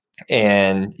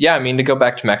yeah, I mean, to go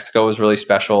back to Mexico was really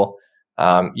special.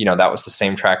 That was the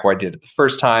same track where I did it the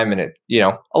first time, and it,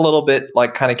 a little bit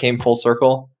like kind of came full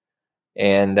circle.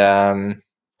 And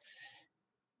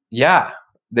yeah,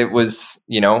 it was,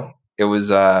 an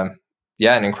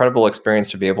incredible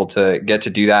experience to be able to get to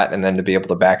do that, and then to be able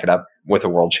to back it up with a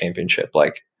world championship.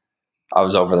 Like I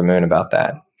was over the moon about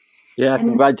that. Yeah,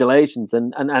 congratulations,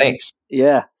 and thanks.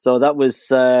 Yeah, so that was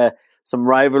some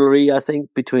rivalry, I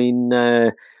think, between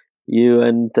you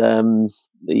and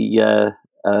the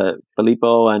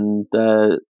Filippo, and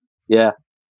yeah,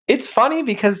 it's funny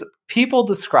because people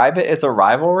describe it as a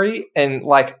rivalry, and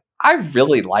like I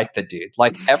really like the dude.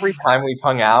 Like every time we've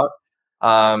hung out,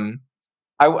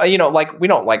 like we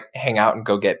don't like hang out and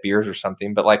go get beers or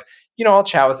something, but like I'll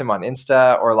chat with him on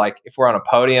Insta, or like if we're on a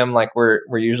podium, like we're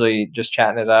usually just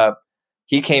chatting it up.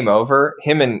 He came over,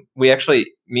 him and Claudio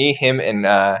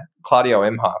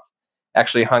Imhoff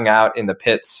actually hung out in the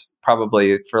pits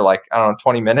probably for like, I don't know,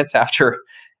 20 minutes after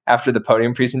the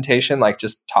podium presentation, like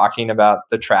just talking about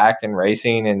the track and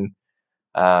racing. And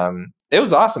it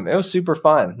was awesome. It was super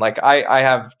fun. Like I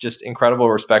have just incredible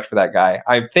respect for that guy.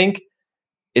 I think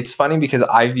it's funny because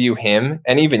I view him,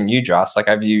 and even you, Joss, like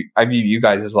I view you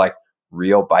guys as like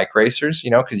real bike racers,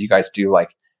 because you guys do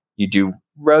you do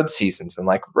road seasons and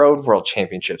like road world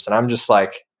championships. And I'm just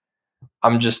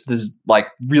this like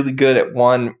really good at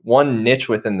one niche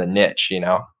within the niche,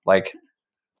 like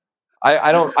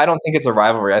I don't think it's a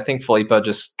rivalry. I think Filippo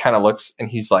just kind of looks and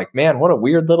he's like, man, what a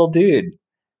weird little dude.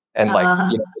 And like,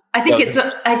 I think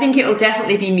it will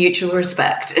definitely be mutual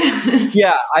respect.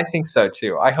 Yeah, I think so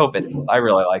too. I hope it is. I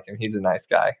really like him. He's a nice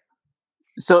guy.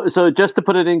 So just to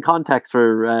put it in context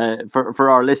for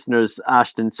our listeners,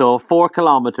 Ashton, so 4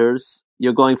 kilometers,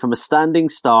 you're going from a standing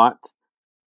start,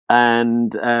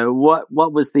 and what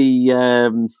was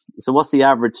what's the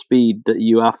average speed that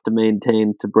you have to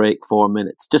maintain to break 4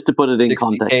 minutes? Just to put it in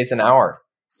context. 60 k's an hour.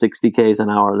 60 k's an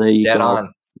hour. There you go. Dead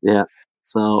on. Yeah.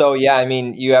 So yeah, I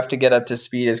mean, you have to get up to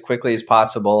speed as quickly as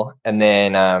possible, and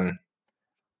then I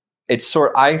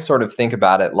sort of think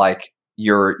about it like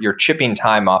you're chipping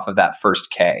time off of that first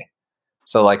K.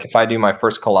 So like if I do my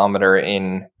first kilometer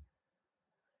in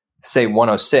say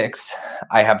 106,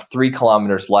 I have 3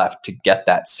 kilometers left to get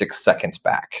that 6 seconds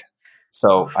back.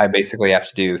 So I basically have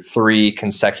to do 3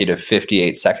 consecutive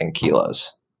 58-second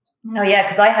kilos. Oh yeah,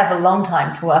 because I have a long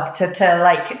time to work to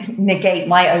like negate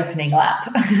my opening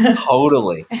lap.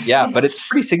 Totally. Yeah, but it's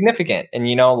pretty significant. And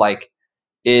like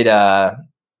it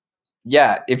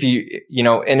if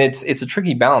you and it's a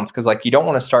tricky balance because like you don't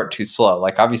want to start too slow.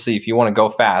 Like obviously if you want to go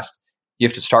fast, you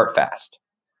have to start fast.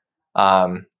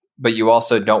 But you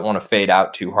also don't want to fade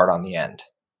out too hard on the end.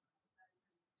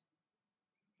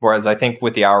 Whereas I think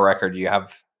with the hour record you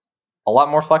have a lot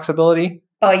more flexibility.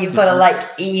 Oh, you've got to like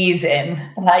ease in,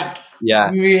 like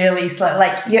really slow.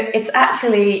 Like it's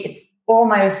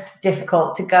almost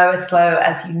difficult to go as slow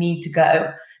as you need to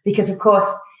go because, of course,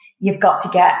 you've got to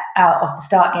get out of the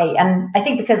start gate. And I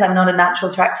think because I'm not a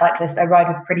natural track cyclist, I ride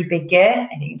with pretty big gear.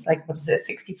 I think it's like, what is it,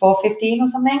 64-15 or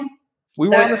something? We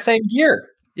were in the same gear.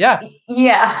 Yeah.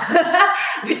 Yeah.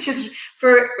 Which is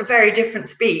for a very different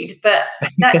speed. But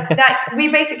that we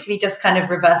basically just kind of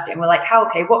reversed it. And we're like,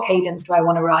 what cadence do I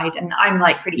want to ride? And I'm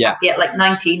like pretty happy at like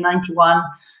 90, 91.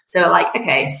 So like,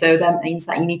 okay, so that means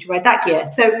that you need to ride that gear.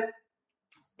 So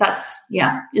that's,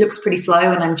 it looks pretty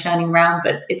slow and I'm churning around,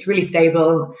 but it's really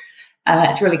stable.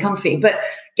 It's really comfy. But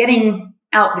getting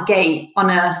out the gate on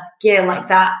a gear like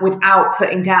that without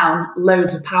putting down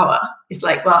loads of power is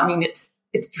like, well, I mean, it's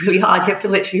really hard. You have to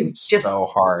literally just so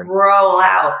hard roll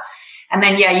out. And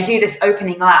then, you do this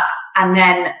opening lap. And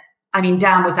then, I mean,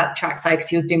 Dan was at the trackside because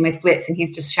he was doing my splits and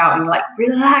he's just shouting like,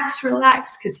 relax,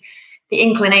 relax. Because the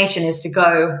inclination is to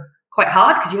go quite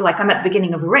hard because you're like, I'm at the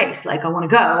beginning of a race. Like, I want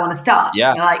to go, I want to start.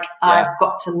 Yeah. You're like, I've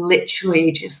got to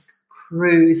literally just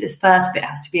cruise. This first bit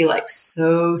has to be like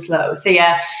so slow. So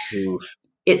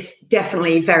it's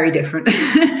definitely very different.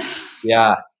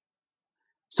 Yeah.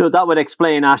 So that would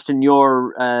explain, Ashton,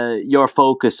 your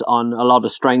focus on a lot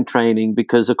of strength training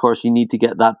because, of course, you need to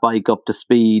get that bike up to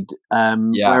speed.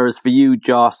 Whereas for you,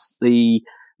 Joss,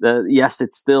 yes,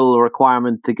 it's still a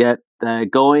requirement to get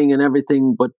going and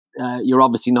everything, but you're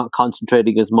obviously not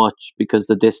concentrating as much because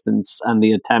the distance and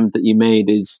the attempt that you made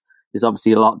is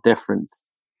obviously a lot different.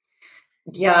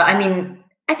 Yeah, I mean,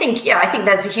 I think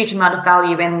there's a huge amount of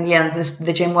value in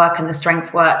the gym work and the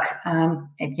strength work,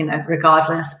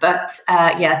 regardless. But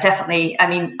definitely. I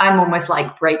mean, I'm almost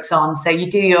like brakes on. So you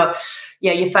do your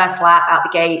first lap out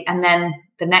the gate, and then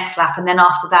the next lap, and then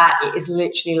after that, it is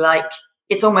literally like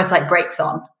it's almost like brakes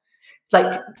on,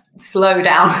 like slow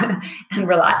down and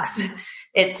relax.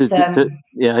 It's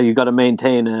you got to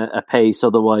maintain a pace,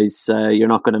 otherwise you're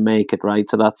not going to make it, right?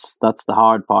 So that's the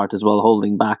hard part as well,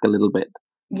 holding back a little bit.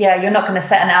 Yeah, you're not going to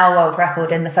set an hour world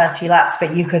record in the first few laps,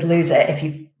 but you could lose it if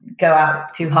you go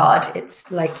out too hard. It's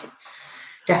like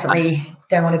definitely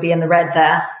don't want to be in the red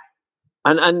there.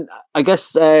 And I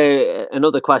guess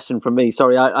another question from me.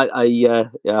 Sorry,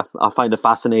 I find it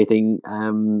fascinating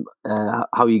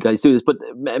how you guys do this. But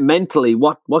mentally,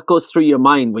 what goes through your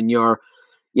mind when you're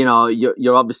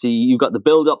obviously you've got the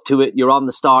build up to it. You're on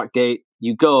the start gate.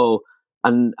 You go,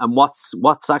 and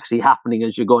what's actually happening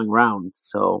as you're going round.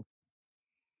 So.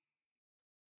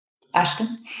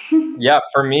 Ashton? Yeah,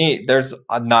 for me, there's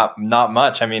not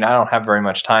much. I mean, I don't have very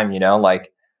much time,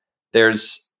 like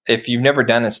if you've never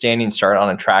done a standing start on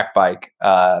a track bike,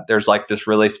 there's like this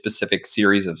really specific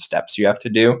series of steps you have to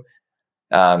do.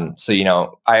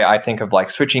 So, I think of like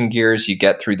switching gears, you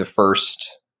get through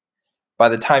by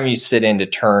the time you sit into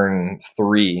turn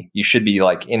 3, you should be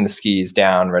like in the skis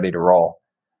down, ready to roll.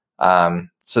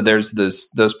 So there's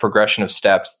those progression of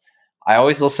steps. I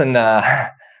always listen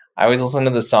to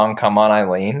the song "Come On,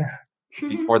 Eileen"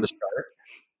 before the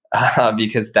start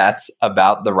because that's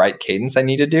about the right cadence I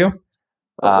need to do.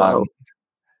 Wow.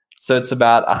 So it's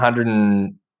about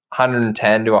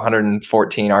 110 to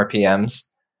 114 RPMs.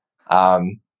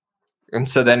 And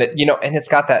so then and it's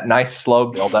got that nice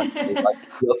slow build up. So it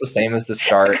feels the same as the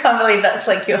start. I can't believe that's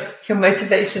like your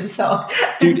motivation song.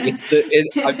 Dude,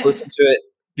 I've listened to it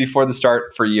before the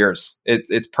start for years.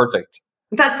 It's perfect.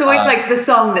 That's always like the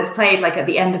song that's played like at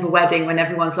the end of a wedding when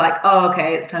everyone's like, oh,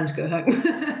 okay, it's time to go home.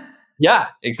 Yeah,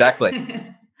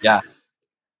 exactly. Yeah.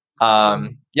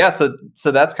 So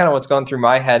that's kind of what's going through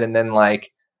my head. And then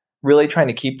like really trying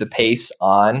to keep the pace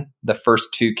on the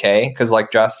first 2K. Cause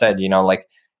like Josh said, like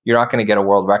you're not going to get a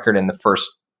world record in the first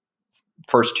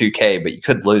 2K, but you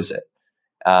could lose it.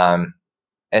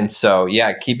 And so,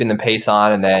 keeping the pace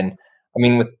on. And then, I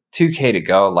mean, with 2K to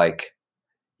go, like,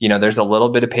 there's a little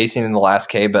bit of pacing in the last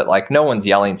K, but like no one's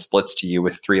yelling splits to you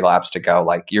with 3 laps to go.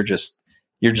 Like you're just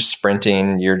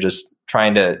sprinting. You're just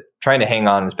trying to hang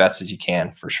on as best as you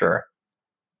can for sure.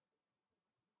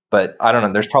 But I don't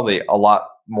know. There's probably a lot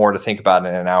more to think about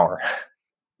in an hour.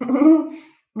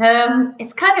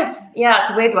 It's kind of, it's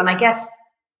a weird one. I guess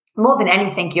more than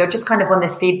anything, you're just kind of on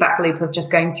this feedback loop of just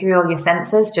going through all your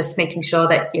senses, just making sure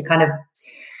that you're kind of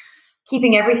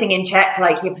keeping everything in check,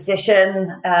 like your position,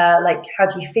 like how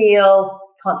do you feel,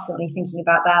 constantly thinking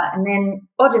about that. And then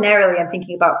ordinarily I'm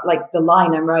thinking about like the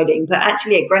line I'm riding, but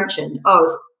actually at Grenchen, it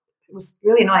was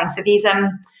really annoying. So these,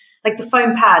 like the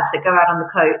foam pads that go out on the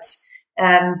coat,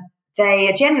 they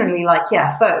are generally like,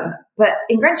 foam. But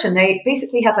in Grenchen, they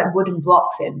basically had like wooden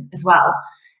blocks in as well.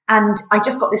 And I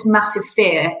just got this massive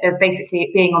fear of basically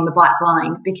it being on the black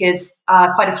line because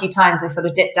quite a few times I sort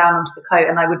of dipped down onto the coat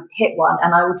and I would hit one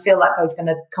and I would feel like I was going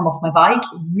to come off my bike.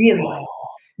 It really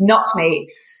knocked me.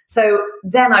 So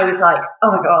then I was like,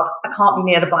 oh my God, I can't be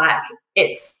near the black.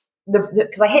 It's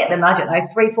because I hit them, I don't know,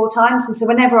 3-4 times. And so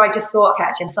whenever I just thought, okay,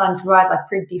 actually I'm starting to ride like a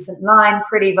pretty decent line,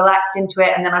 pretty relaxed into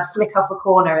it. And then I'd flick off a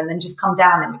corner and then just come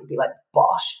down and it would be like,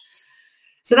 bosh.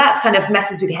 So that's kind of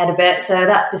messes with your head a bit. So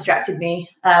that distracted me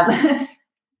a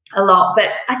lot. But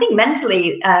I think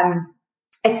mentally, the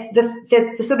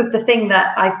sort of the thing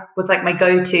that I was like my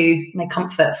go-to, my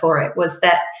comfort for it was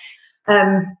that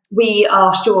we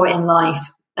are sure in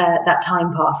life that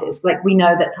time passes. Like we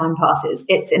know that time passes.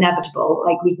 It's inevitable.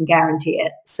 Like we can guarantee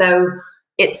it. So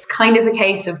it's kind of a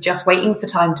case of just waiting for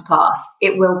time to pass.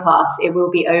 It will pass. It will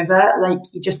be over. Like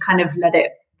you just kind of let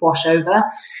it wash over.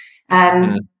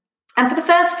 And for the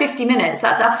first 50 minutes,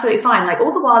 that's absolutely fine. Like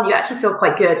all the while you actually feel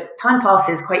quite good. Time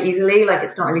passes quite easily. Like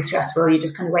it's not really stressful. You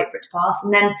just kind of wait for it to pass.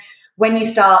 And then when you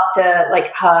start to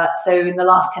like hurt, so in the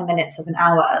last 10 minutes of an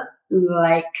hour,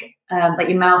 like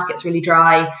your mouth gets really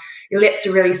dry, your lips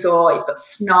are really sore, you've got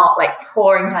snot like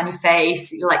pouring down your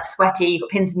face, you're like sweaty, you've got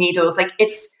pins and needles. Like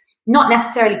it's not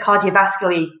necessarily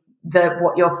cardiovascularly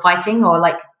what you're fighting or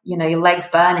like, you know, your legs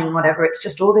burning, whatever. It's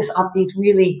just all these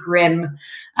really grim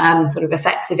sort of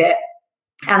effects of it.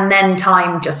 And then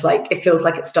time just like, it feels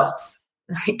like it stops.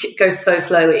 Like it goes so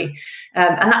slowly.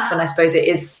 And that's when I suppose it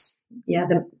is,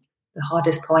 the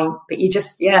hardest point. But you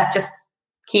just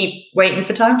keep waiting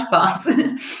for time to pass.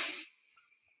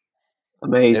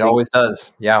 Amazing. It always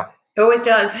does. Yeah. It always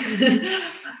does.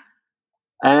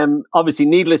 Obviously,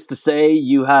 needless to say,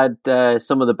 you had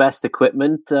some of the best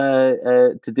equipment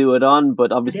to do it on.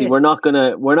 But obviously, we're not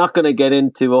gonna get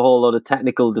into a whole lot of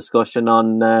technical discussion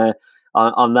on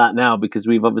that now because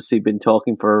we've obviously been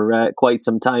talking for quite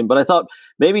some time. But I thought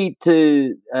maybe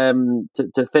to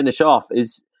finish off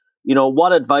is, you know,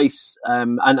 what advice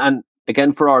and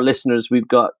again for our listeners, we've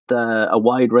got a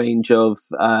wide range of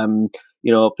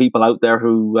people out there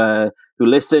who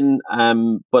listen.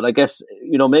 But I guess,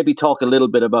 you know, maybe talk a little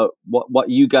bit about what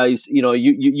you guys, you know,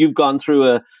 you've gone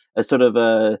through a sort of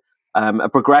a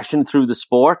progression through the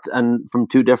sport and from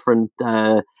two different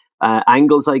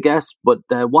angles, I guess. But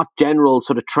what general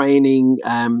sort of training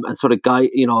and sort of guide,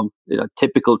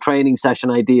 typical training session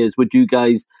ideas would you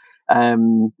guys,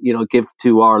 give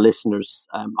to our listeners?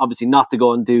 Obviously, not to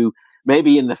go and do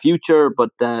maybe in the future, but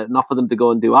not for them to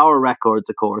go and do our records,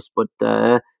 of course. But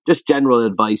just general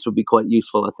advice would be quite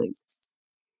useful, I think.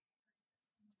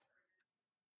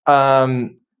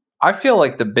 I feel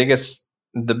like the biggest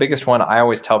one I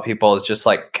always tell people is just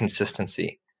like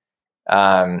consistency.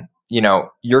 You're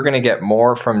going to get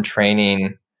more from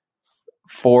training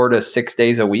 4 to 6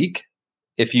 days a week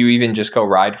if you even just go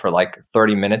ride for like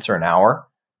 30 minutes or an hour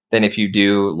than if you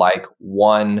do like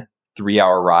 1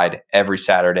 3-hour ride every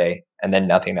Saturday and then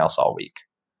nothing else all week.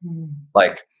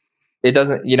 Like it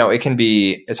doesn't, it can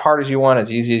be as hard as you want,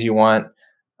 as easy as you want.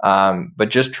 But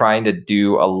just trying to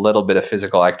do a little bit of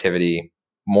physical activity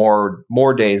more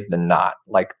days than not,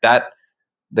 like that,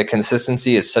 the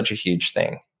consistency is such a huge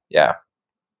thing. Yeah.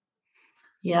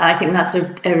 Yeah, I think that's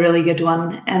a really good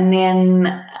one. And then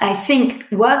I think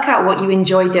work out what you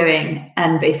enjoy doing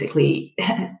and basically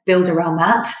build around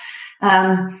that.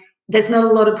 There's not a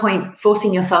lot of point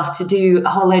forcing yourself to do a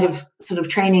whole load of sort of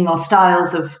training or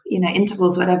styles of,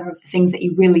 intervals, whatever, of the things that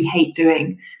you really hate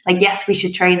doing. Like, yes, we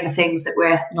should train the things that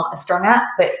we're not as strong at,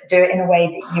 but do it in a way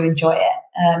that you enjoy it.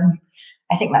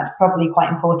 I think that's probably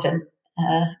quite important.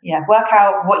 Work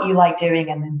out what you like doing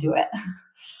and then do it.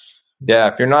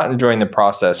 Yeah, if you're not enjoying the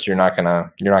process, you're not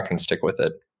gonna stick with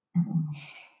it.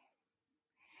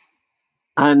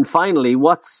 And finally,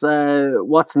 what's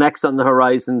next on the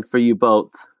horizon for you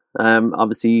both?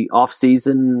 Obviously, off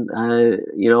season,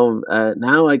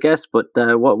 now I guess. But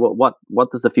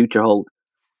what does the future hold?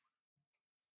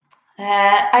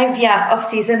 Off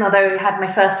season. Although I had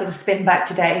my first sort of spin back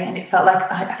today, and it felt like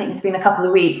I think it's been a couple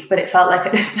of weeks, but it felt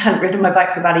like I hadn't ridden my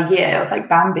bike for about a year. I was like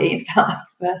Bambi. It felt like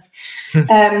first.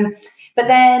 But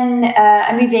then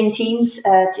I'm moving teams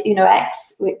to Uno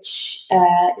X, which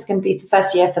is going to be the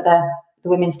first year for the the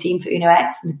women's team for Uno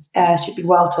X, and should be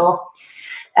World Tour,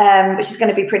 which is going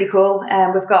to be pretty cool.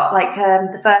 We've got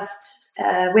the first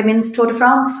women's Tour de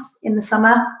France in the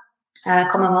summer,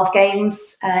 Commonwealth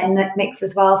Games in the mix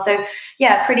as well. So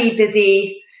yeah, pretty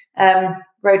busy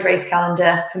road race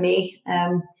calendar for me.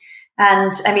 And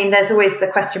I mean, there's always the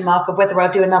question mark of whether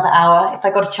I'll do another hour. If I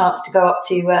got a chance to go up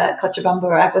to Cochabamba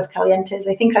or Aguascalientes,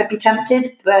 I think I'd be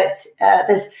tempted, but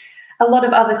there's a lot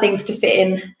of other things to fit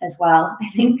in as well, I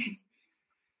think.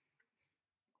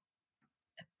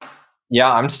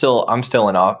 Yeah, I'm still in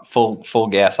full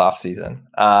gas off season.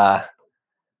 I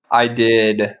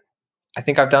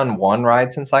think I've done one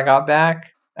ride since I got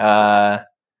back. I've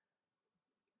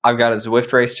got a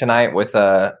Zwift race tonight with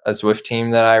a Zwift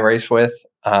team that I race with.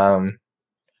 So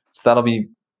that'll be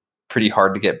pretty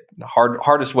hard to get.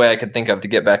 Hardest way I could think of to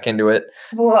get back into it.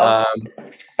 Well,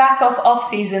 back off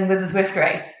season with a Zwift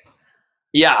race.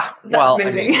 Yeah, that's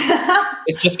amazing.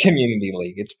 It's just community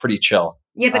league. It's pretty chill.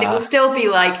 Yeah, but it will still be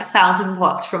 1,000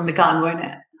 watts from the gun, won't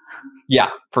it? Yeah,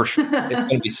 for sure. It's going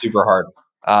to be super hard.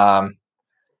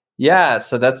 Yeah,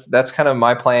 so that's kind of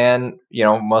my plan.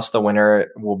 Most of the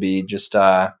winter will be just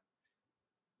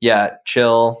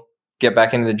chill, get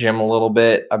back into the gym a little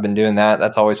bit. I've been doing that.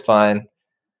 That's always fun.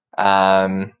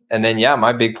 And then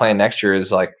my big plan next year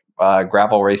is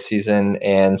gravel race season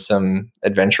and some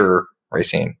adventure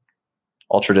racing,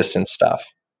 ultra distance stuff.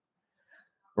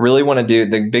 Really want to do,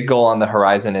 the big goal on the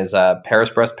horizon is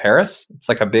Paris-Brest Paris. It's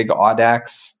like a big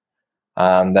Audax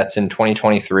that's in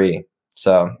 2023.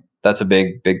 So that's a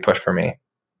big push for me.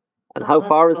 And how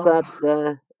far is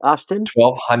that, Ashton?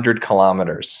 1,200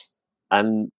 kilometers.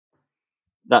 And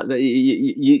that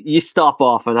you stop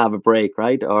off and have a break,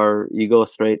 right? Or you go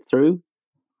straight through?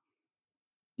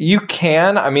 You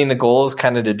can. I mean, the goal is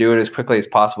kind of to do it as quickly as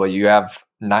possible. You have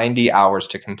 90 hours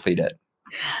to complete it.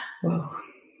 Whoa.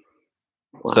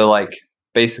 Wow. So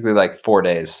basically 4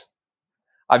 days.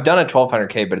 I've done a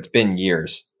 1,200K, but it's been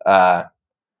years.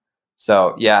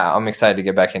 So yeah, I'm excited to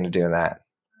get back into doing that.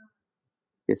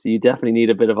 Okay, so you definitely need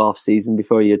a bit of off season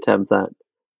before you attempt that.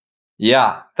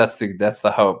 Yeah, that's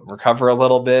the hope. Recover a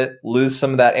little bit, lose some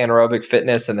of that anaerobic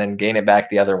fitness, and then gain it back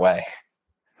the other way.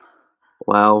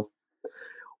 Wow.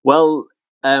 Well,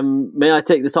 may I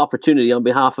take this opportunity on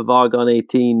behalf of Argon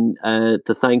 18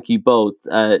 to thank you both.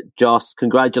 Joss,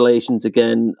 congratulations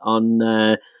again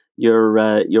on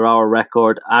your hour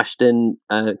record. Ashton,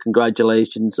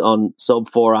 congratulations on sub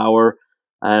 4 hour.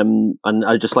 And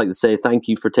I'd just like to say thank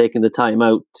you for taking the time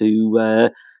out to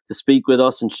speak with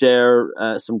us and share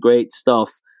some great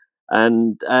stuff.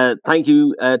 And thank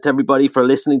you to everybody for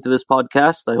listening to this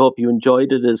podcast. I hope you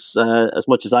enjoyed it as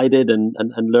much as I did, and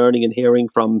learning and hearing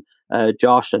from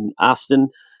Josh and Aston.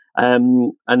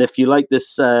 And if you like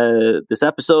this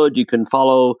episode, you can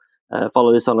follow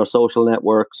this on our social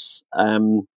networks.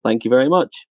 Thank you very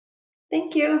much.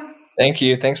 Thank you. Thank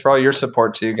you. Thanks for all your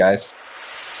support too, guys.